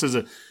mean, this is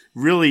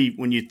really,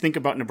 when you think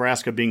about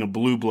Nebraska being a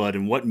blue blood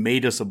and what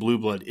made us a blue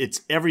blood,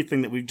 it's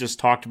everything that we've just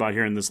talked about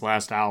here in this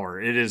last hour.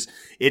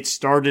 It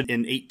started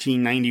in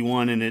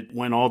 1891 and it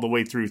went all the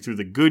way through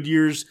the good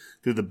years,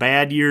 through the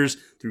bad years,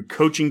 through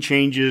coaching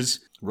changes.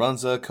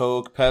 Runza,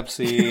 Coke,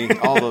 Pepsi,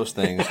 all those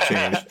things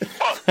changed.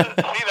 Well, see,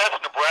 that's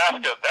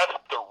Nebraska. That's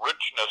the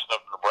richness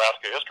of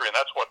Nebraska history, and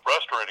that's what's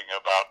frustrating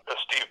about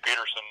Steve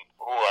Peterson,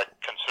 who I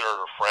consider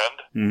a friend.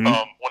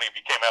 When he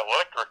became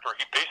athletic director,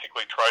 he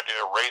basically tried to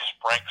erase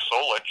Frank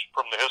Solich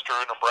from the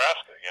history of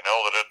Nebraska.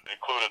 That it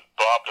included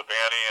Bob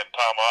Devaney and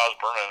Tom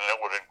Osborne, and it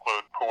would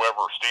include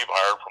whoever Steve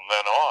hired from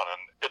then on.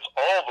 And it's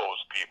all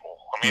those people.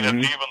 I mean,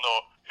 it's even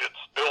though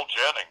it's Bill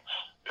Jennings,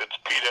 it's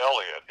Pete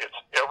Elliott, it's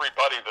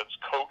everybody that's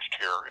coached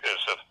here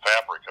is a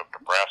fabric of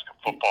Nebraska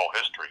football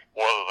history,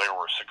 whether they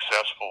were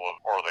successful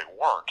or they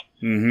weren't.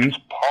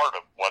 It's part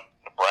of what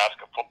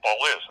Nebraska football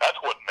is. That's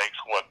what makes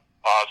what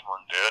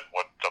Osborne did,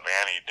 what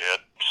Devaney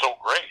did, so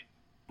great.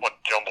 What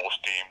Jumbo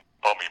Steam,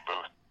 Bummy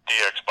Booth,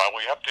 DX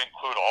Bible, you have to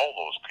include all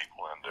those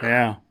people in there.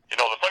 Yeah.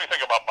 The funny thing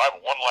about Bible,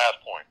 one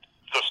last point.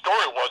 The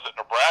story was that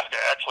Nebraska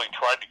actually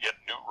tried to get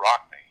Newt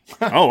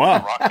Rockne. Oh,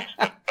 wow. Rockne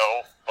said no,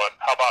 but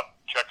how about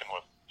checking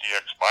with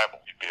DX Bible?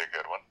 He'd be a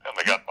good one. And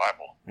they got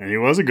Bible. And he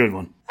was a good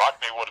one.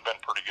 Rockne would have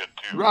been pretty good,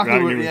 too.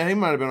 Rockne, he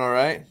might have been all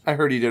right. I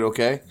heard he did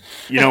okay.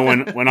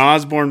 When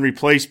Osborne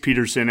replaced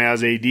Peterson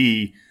as AD,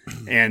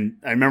 and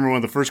I remember one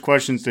of the first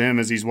questions to him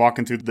as he's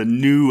walking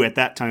through at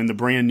that time, the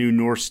brand new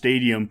North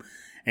Stadium,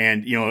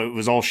 and, it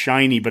was all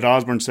shiny, but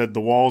Osborne said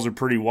the walls are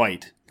pretty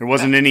white. There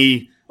wasn't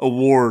any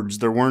awards.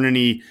 There weren't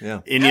any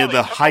of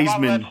the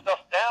Heisman. That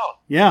stuff down.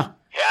 Yeah.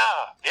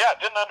 Yeah, I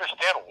didn't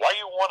understand why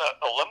you want to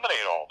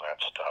eliminate all that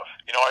stuff.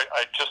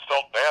 I just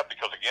felt bad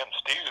because, again,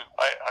 Steve,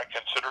 I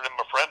considered him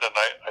a friend, and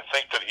I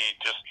think that he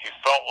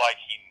felt like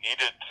he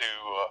needed to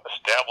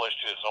establish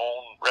his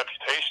own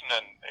reputation.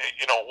 And,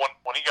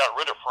 when he got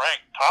rid of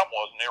Frank, Tom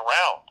wasn't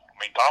around. I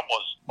mean, Tom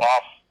was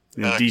off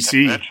in at a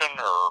D.C. convention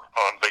or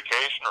on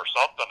vacation or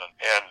something,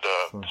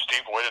 and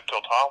Steve waited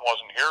till Tom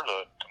wasn't here to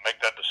make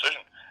that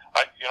decision.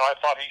 I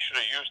thought he should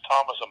have used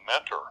Tom as a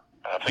mentor.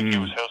 And I think he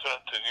was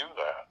hesitant to do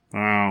that.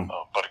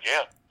 Wow. But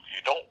again,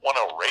 you don't want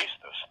to erase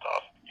this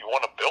stuff. You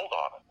want to build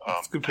on it.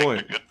 That's a good point.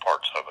 Take the good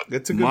parts of it.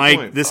 That's a good Mike,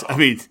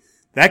 point.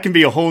 that can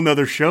be a whole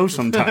nother show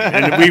sometime.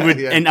 And we would,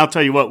 and I'll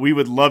tell you what, we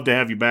would love to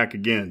have you back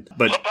again.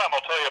 But sometime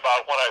I'll tell you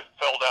about when I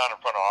fell down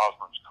in front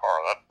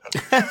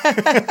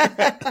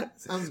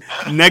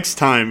Next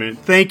time, man.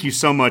 Thank you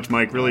so much,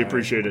 Mike. Really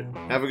appreciate it.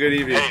 Have a good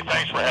evening. Hey,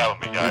 thanks for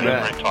having me,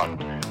 guys. Great talking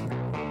to you.